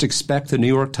and just expect the New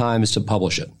York Times to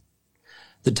publish it.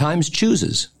 The Times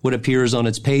chooses what appears on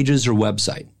its pages or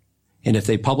website. And if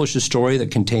they publish a story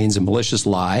that contains a malicious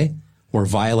lie or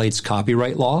violates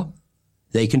copyright law,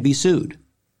 they can be sued.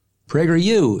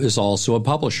 PragerU is also a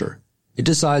publisher. It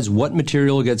decides what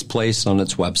material gets placed on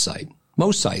its website.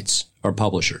 Most sites are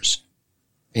publishers.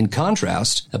 In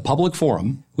contrast, a public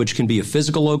forum, which can be a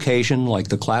physical location like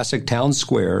the classic town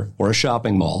square or a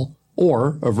shopping mall,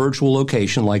 or a virtual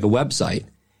location like a website,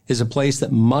 is a place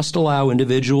that must allow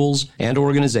individuals and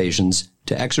organizations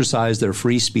to exercise their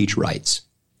free speech rights.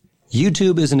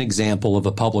 YouTube is an example of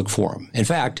a public forum. In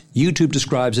fact, YouTube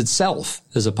describes itself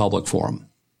as a public forum.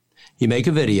 You make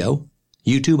a video,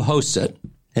 YouTube hosts it,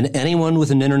 and anyone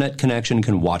with an internet connection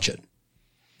can watch it.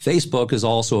 Facebook is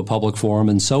also a public forum,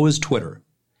 and so is Twitter.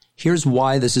 Here's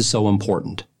why this is so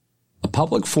important. A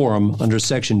public forum under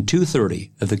Section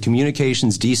 230 of the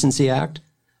Communications Decency Act,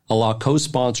 a law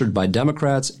co-sponsored by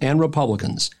Democrats and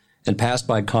Republicans and passed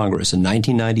by Congress in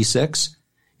 1996,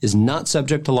 is not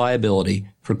subject to liability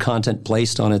for content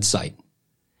placed on its site.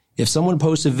 If someone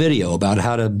posts a video about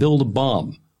how to build a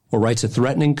bomb or writes a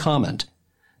threatening comment,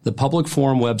 the public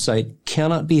forum website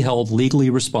cannot be held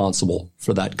legally responsible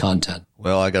for that content.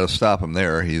 Well, I got to stop him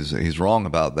there. He's wrong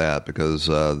about that because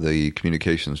the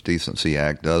Communications Decency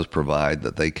Act does provide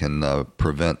that they can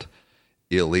prevent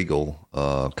illegal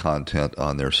content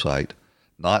on their site,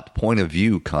 not point of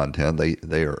view content.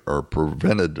 They are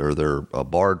prevented or they're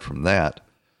barred from that,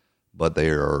 but they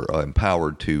are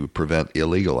empowered to prevent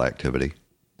illegal activity.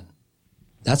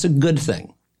 That's a good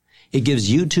thing. It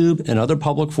gives YouTube and other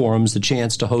public forums the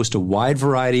chance to host a wide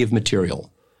variety of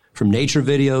material, from nature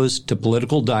videos to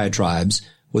political diatribes,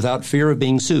 without fear of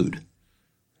being sued.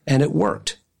 And it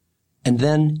worked. And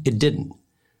then it didn't.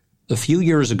 A few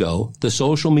years ago, the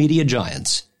social media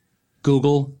giants,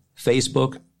 Google,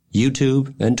 Facebook,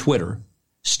 YouTube, and Twitter,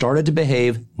 started to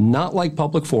behave not like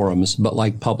public forums, but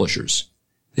like publishers.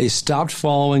 They stopped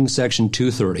following Section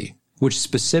 230, which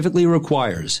specifically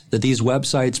requires that these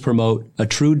websites promote a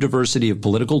true diversity of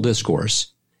political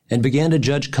discourse, and began to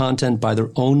judge content by their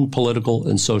own political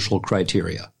and social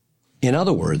criteria. In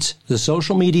other words, the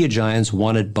social media giants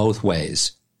want it both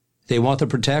ways. They want the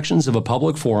protections of a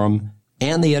public forum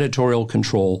and the editorial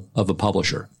control of a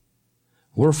publisher.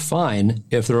 We're fine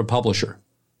if they're a publisher,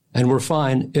 and we're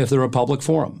fine if they're a public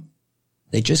forum.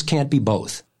 They just can't be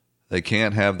both. They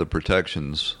can't have the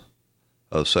protections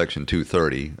of Section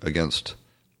 230 against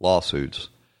lawsuits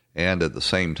and at the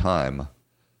same time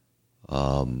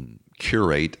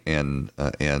curate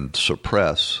and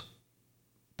suppress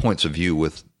points of view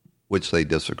with which they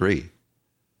disagree.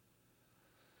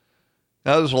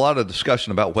 Now, there's a lot of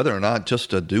discussion about whether or not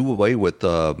just to do away with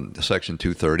Section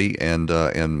 230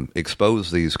 and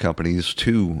expose these companies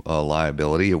to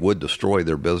liability. It would destroy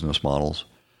their business models.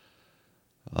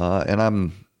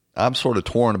 And I'm sort of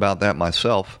torn about that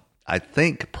myself. I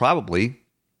think probably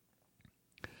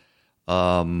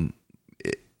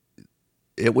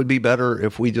it would be better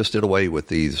if we just did away with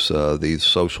these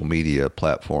social media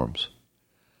platforms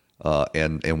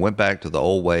and went back to the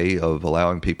old way of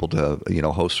allowing people to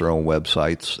host their own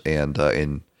websites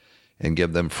and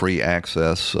give them free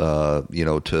access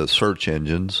to search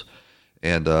engines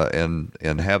and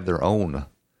have their own.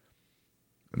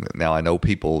 Now I know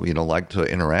people like to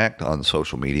interact on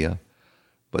social media.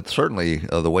 But certainly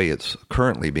the way it's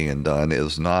currently being done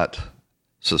is not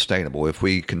sustainable. If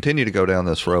we continue to go down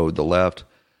this road, the left,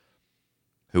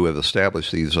 who have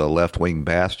established these left-wing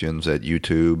bastions at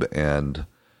YouTube and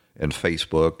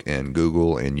Facebook and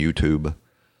Google and YouTube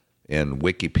and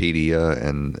Wikipedia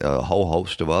and a whole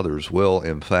host of others, will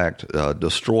in fact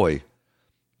destroy,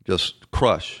 just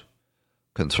crush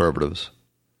conservatives.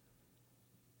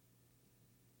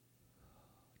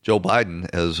 Joe Biden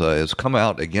has come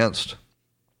out against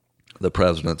the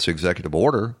president's executive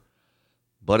order,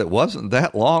 but it wasn't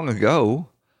that long ago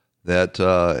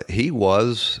that he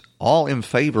was all in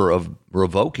favor of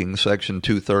revoking Section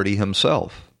 230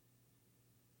 himself.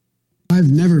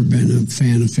 I've never been a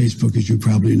fan of Facebook, as you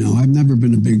probably know. I've never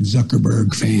been a big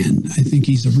Zuckerberg fan. I think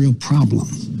he's a real problem.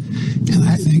 And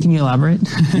I think, can you elaborate?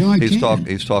 No, I he's can't.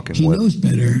 He's talking. He knows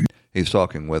better. He's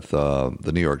talking with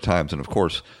the New York Times, and of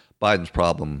course, Biden's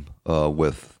problem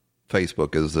with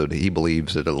Facebook is that he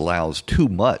believes that it allows too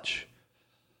much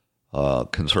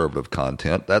conservative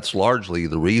content. That's largely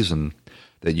the reason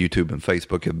that YouTube and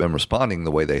Facebook have been responding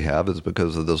the way they have, is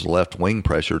because of this left-wing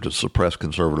pressure to suppress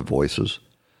conservative voices.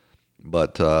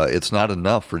 But it's not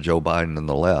enough for Joe Biden and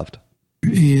the left.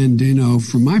 And, you know,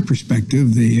 from my perspective,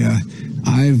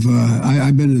 I've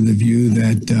been of the view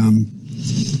that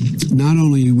not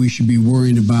only we should be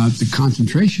worrying about the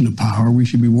concentration of power, we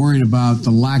should be worrying about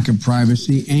the lack of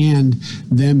privacy and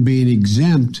them being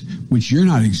exempt, which you're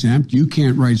not exempt. You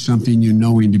can't write something you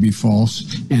knowing to be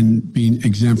false and being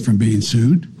exempt from being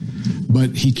sued,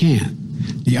 but he can.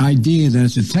 The idea that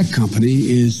it's a tech company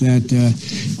is that,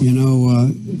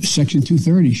 Section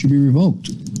 230 should be revoked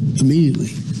immediately.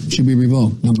 Should be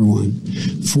revoked, number one,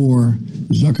 for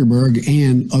Zuckerberg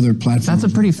and other platforms. That's a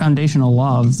pretty foundational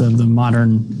law of the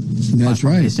modern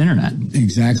platform-based internet.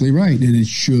 Exactly right. And it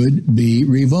should be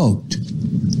revoked.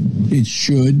 It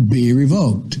should be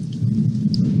revoked.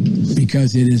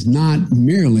 Because it is not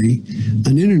merely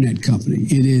an internet company.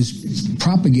 It is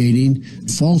propagating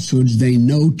falsehoods they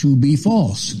know to be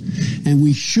false. And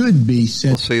we should be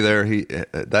Well, see there,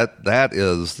 that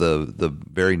is the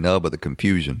very nub of the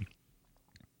confusion.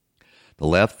 The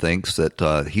left thinks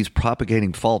that he's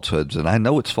propagating falsehoods, and I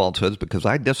know it's falsehoods because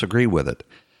I disagree with it,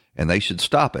 and they should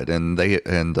stop it. And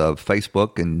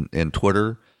Facebook and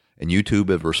Twitter and YouTube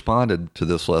have responded to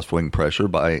this left-wing pressure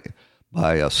by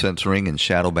censoring and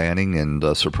shadow banning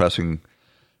and suppressing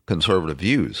conservative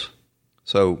views.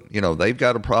 So, they've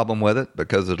got a problem with it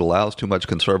because it allows too much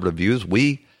conservative views.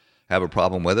 We have a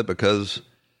problem with it because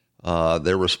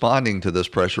they're responding to this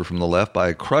pressure from the left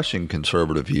by crushing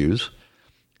conservative views.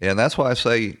 And that's why I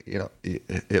say,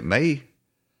 it may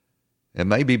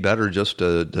be better just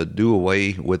to do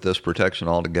away with this protection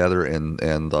altogether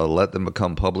and let them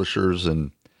become publishers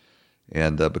and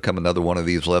become another one of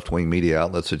these left-wing media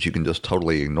outlets that you can just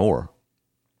totally ignore.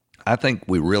 I think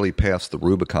we really passed the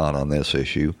Rubicon on this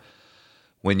issue.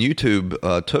 When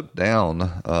YouTube took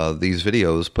down these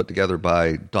videos put together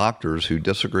by doctors who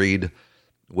disagreed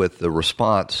with the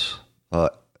response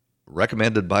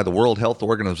recommended by the World Health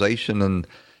Organization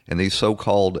and these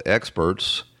so-called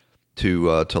experts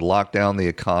to lock down the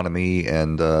economy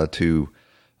and to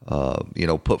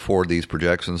put forward these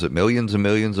projections that millions and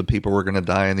millions of people were going to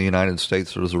die in the United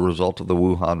States as a result of the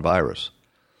Wuhan virus.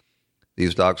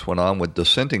 These docs went on with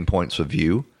dissenting points of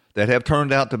view that have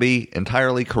turned out to be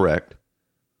entirely correct,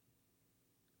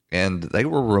 and they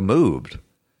were removed.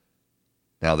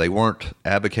 Now, they weren't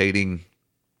advocating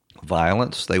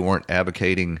violence. They weren't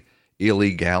advocating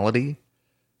illegality.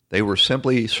 They were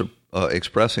simply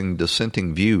expressing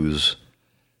dissenting views,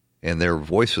 and their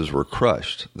voices were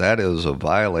crushed. That is a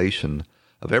violation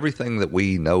of everything that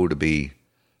we know to be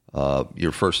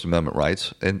your First Amendment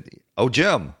rights. And,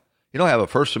 Jim, you don't have a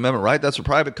First Amendment right. That's a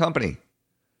private company.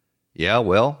 Yeah,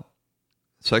 well,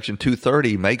 Section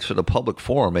 230 makes it a public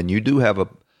forum, and you do have a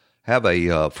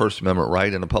First Amendment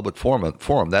right in a public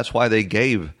forum. That's why they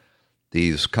gave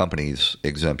these companies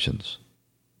exemptions.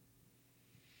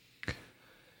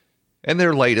 And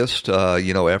their latest,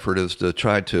 effort is to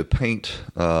try to paint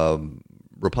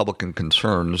Republican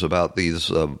concerns about these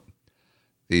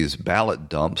ballot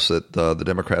dumps that the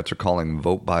Democrats are calling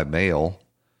vote by mail,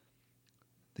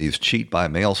 these cheat by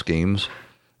mail schemes.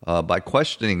 By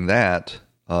questioning that,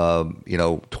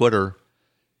 Twitter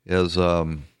is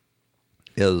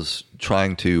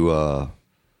trying to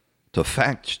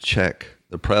fact check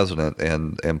the president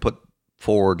and put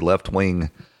forward left wing.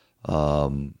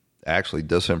 Actually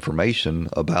disinformation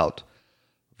about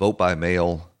vote by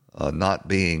mail not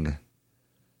being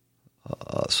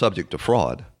subject to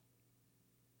fraud.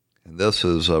 And this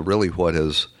is really what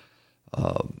has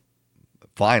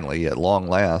finally, at long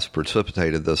last,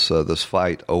 precipitated this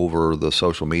fight over the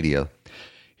social media.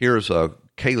 Here's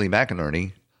Kayleigh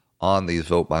McInerney on these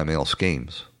vote by mail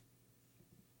schemes.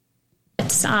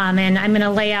 And I'm going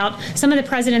to lay out some of the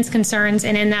president's concerns,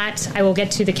 and in that I will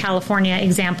get to the California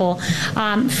example.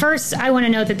 First, I want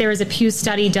to note that there is a Pew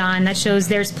study done that shows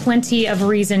there's plenty of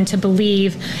reason to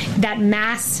believe that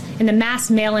in the mass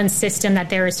mail-in system that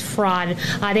there is fraud.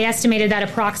 They estimated that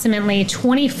approximately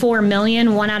 24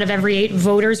 million, 1 out of every 8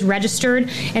 voters registered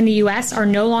in the U.S. are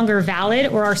no longer valid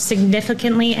or are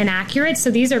significantly inaccurate. So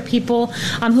these are people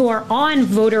who are on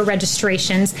voter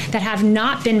registrations that have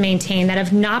not been maintained, that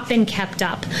have not been kept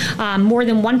locked up. More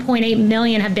than 1.8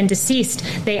 million have been deceased,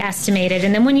 they estimated.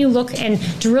 And then when you look and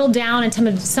drill down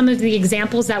into some of the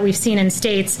examples that we've seen in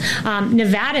states,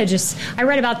 Nevada I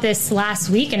read about this last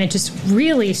week, and it just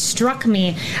really struck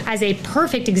me as a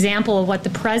perfect example of what the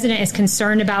president is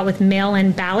concerned about with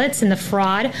mail-in ballots and the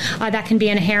fraud that can be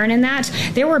inherent in that.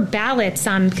 There were ballots,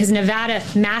 because Nevada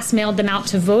mass mailed them out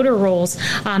to voter rolls,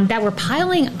 that were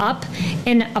piling up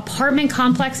in apartment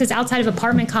complexes, outside of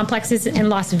apartment complexes in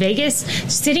Las Vegas,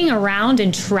 sitting around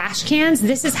in trash cans.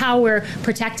 This is how we're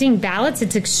protecting ballots.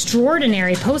 It's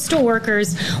extraordinary. Postal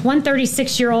workers, one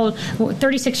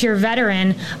 36-year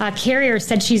veteran carrier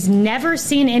said she's never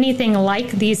seen anything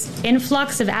like these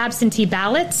influx of absentee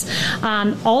ballots.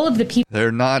 All of the people...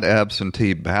 They're not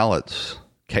absentee ballots,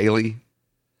 Kaylee.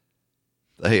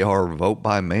 They are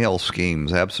vote-by-mail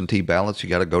schemes. Absentee ballots, you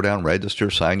got to go down,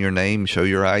 register, sign your name, show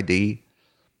your ID,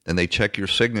 and they check your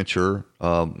signature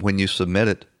when you submit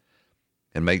it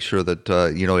and make sure that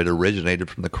it originated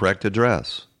from the correct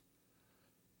address.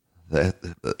 The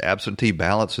absentee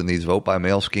ballots in these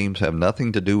vote-by-mail schemes have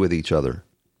nothing to do with each other.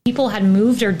 People had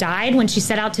moved or died when she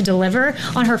set out to deliver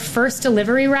on her first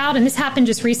delivery route. And this happened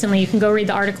just recently. You can go read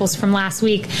the articles from last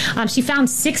week. She found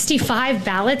 65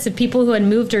 ballots of people who had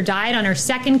moved or died on her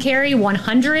second carry,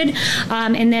 100.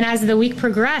 And then as the week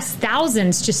progressed,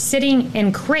 thousands just sitting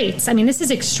in crates. I mean, this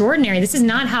is extraordinary. This is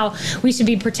not how we should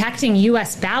be protecting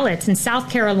U.S. ballots. In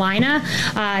South Carolina,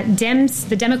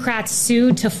 the Democrats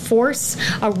sued to force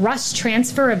a rush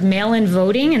transfer of mail-in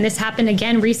voting. And this happened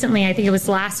again recently. I think it was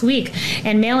last week.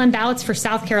 And mail-in ballots for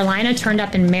South Carolina turned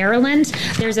up in Maryland.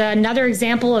 There's another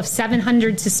example of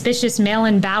 700 suspicious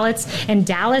mail-in ballots in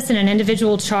Dallas, and an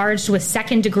individual charged with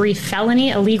second-degree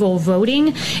felony illegal voting.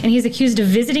 And he's accused of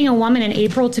visiting a woman in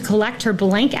April to collect her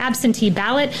blank absentee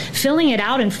ballot, filling it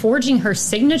out and forging her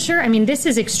signature. I mean, this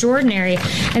is extraordinary.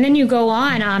 And then you go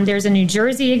on. There's a New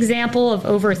Jersey example of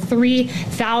over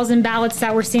 3,000 ballots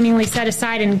that were seemingly set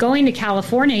aside. And going to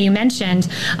California, you mentioned,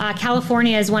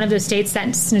 California is one of those states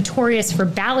that's notorious for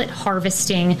ballot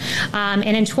harvesting.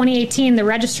 And in 2018, the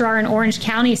registrar in Orange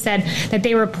County said that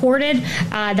they reported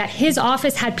that his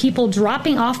office had people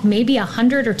dropping off maybe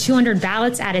 100 or 200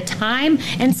 ballots at a time.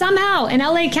 And somehow in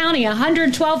LA County,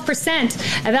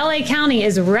 112% of LA County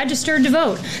is registered to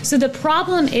vote. So the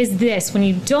problem is this: when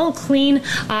you don't clean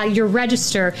your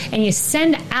register and you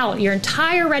send out your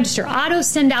entire register, auto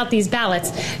send out these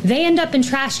ballots, they end up in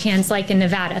trash cans like in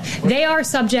Nevada. They are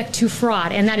subject to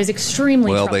fraud, and that is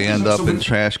extremely well, troubling. they end up in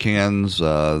trash cans.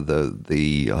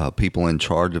 The people in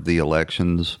charge of the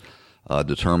elections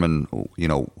determine,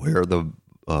 where the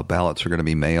ballots are going to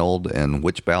be mailed and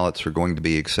which ballots are going to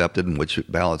be accepted and which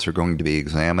ballots are going to be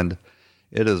examined.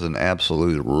 It is an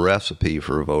absolute recipe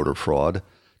for voter fraud,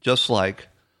 just like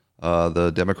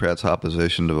the Democrats'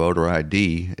 opposition to voter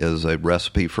ID is a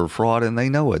recipe for fraud, and they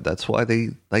know it. That's why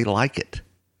they like it.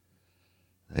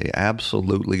 They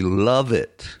absolutely love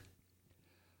it.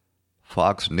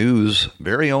 Fox News'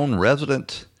 very own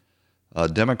resident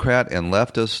Democrat and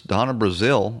leftist Donna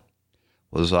Brazile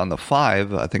was on the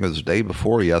 5, I think it was the day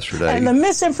before yesterday. And the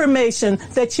misinformation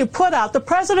that you put out, the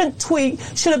president's tweet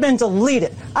should have been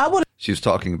deleted. She's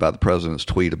talking about the president's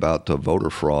tweet about voter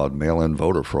fraud, mail-in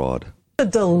voter fraud.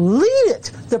 Deleted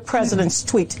the president's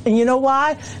tweet. And you know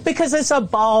why? Because it's a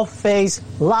bald-faced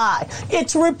lie.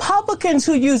 It's Republicans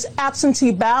who use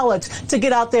absentee ballots to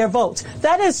get out their votes.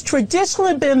 That has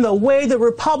traditionally been the way the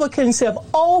Republicans have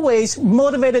always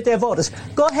motivated their voters.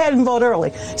 Go ahead and vote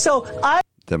early.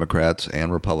 Democrats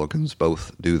and Republicans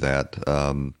both do that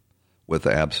with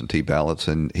the absentee ballots.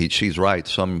 And she's right.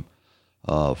 Some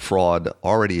fraud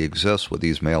already exists with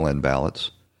these mail-in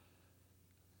ballots.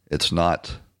 It's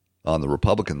not on the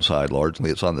Republican side,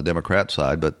 largely. It's on the Democrat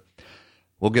side. But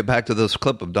we'll get back to this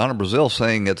clip of Donna Brazile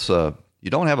saying you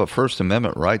don't have a First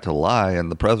Amendment right to lie,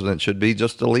 and the president should be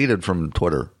just deleted from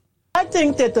Twitter. I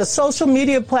think that the social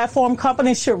media platform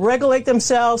companies should regulate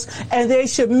themselves, and they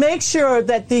should make sure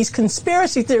that these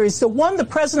conspiracy theories, the one the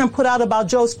president put out about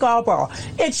Joe Scarborough,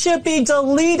 it should be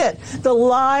deleted. The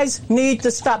lies need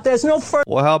to stop. There's no first.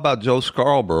 Well, how about Joe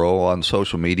Scarborough on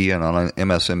social media and on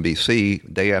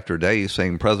MSNBC day after day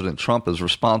saying President Trump is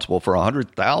responsible for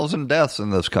 100,000 deaths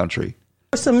in this country?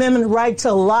 First Amendment right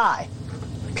to lie,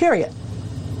 period.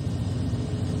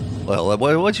 Well,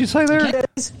 what'd you say there?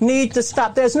 Need to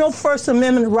stop. There's no First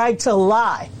Amendment right to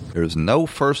lie. There's no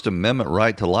First Amendment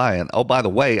right to lie. And, oh, by the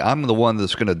way, I'm the one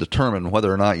that's going to determine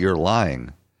whether or not you're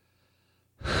lying.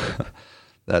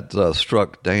 That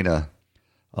struck Dana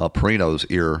Perino's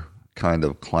ear, kind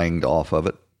of clanged off of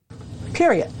it.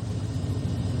 Period.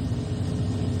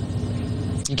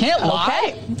 You can't lie.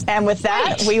 Okay. And with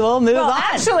that, we will move on.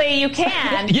 Actually, you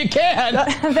can. You can.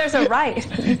 There's a right.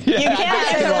 You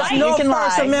can. There's no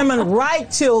First Amendment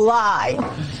right to lie.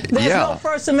 There's no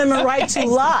First Amendment right to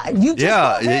lie. You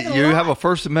just you have a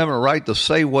First Amendment right to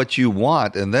say what you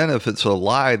want, and then if it's a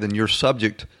lie, then you're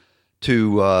subject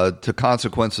to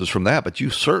consequences from that. But you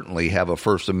certainly have a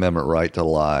First Amendment right to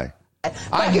lie.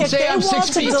 I can say I'm 6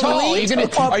 feet tall. Are you going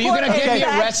to get me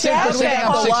arrested for saying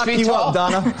I'm 6 feet tall?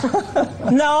 Donna.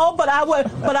 No, but I would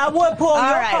pull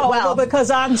your phone because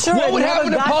I'm sure. What would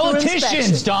happen to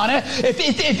politicians, Donna?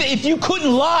 If you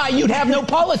couldn't lie, you'd have no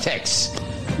politics.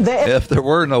 If there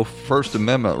were no First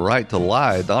Amendment right to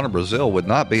lie, Donna Brazile would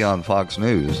not be on Fox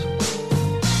News.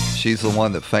 She's the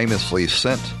one that famously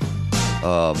sent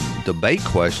debate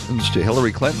questions to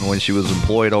Hillary Clinton when she was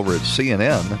employed over at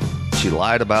CNN. She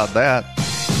lied about that.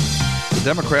 The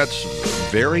Democrats'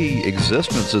 very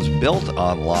existence is built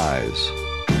on lies.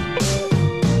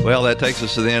 Well, that takes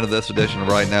us to the end of this edition of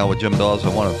Right Now with Jim Dawes. I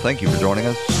want to thank you for joining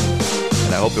us.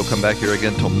 And I hope you'll come back here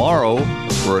again tomorrow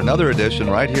for another edition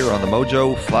right here on the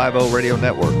Mojo 50 Radio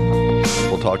Network.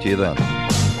 We'll talk to you then.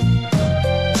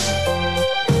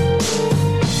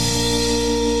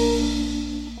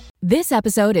 This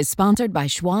episode is sponsored by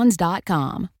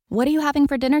Schwans.com. What are you having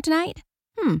for dinner tonight?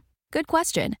 Good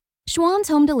question. Schwann's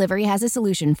Home Delivery has a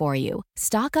solution for you.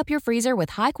 Stock up your freezer with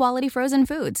high-quality frozen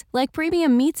foods like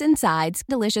premium meats and sides,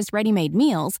 delicious ready-made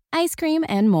meals, ice cream,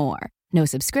 and more. No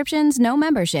subscriptions, no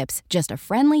memberships, just a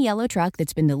friendly yellow truck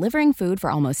that's been delivering food for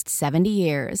almost 70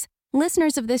 years.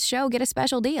 Listeners of this show get a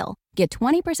special deal. Get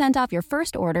 20% off your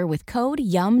first order with code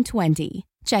YUM20.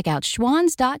 Check out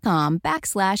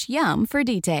schwans.com/YUM for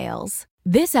details.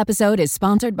 This episode is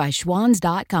sponsored by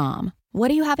Schwans.com.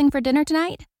 What are you having for dinner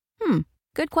tonight?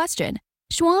 Good question.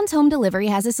 Schwann's Home Delivery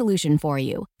has a solution for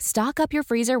you. Stock up your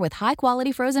freezer with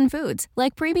high-quality frozen foods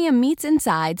like premium meats and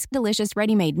sides, delicious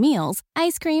ready-made meals,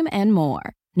 ice cream, and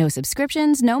more. No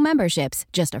subscriptions, no memberships,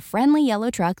 just a friendly yellow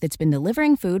truck that's been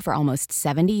delivering food for almost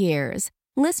 70 years.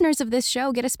 Listeners of this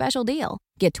show get a special deal.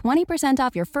 Get 20%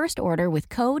 off your first order with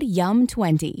code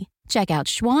YUM20. Check out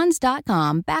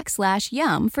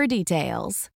schwans.com/YUM for details.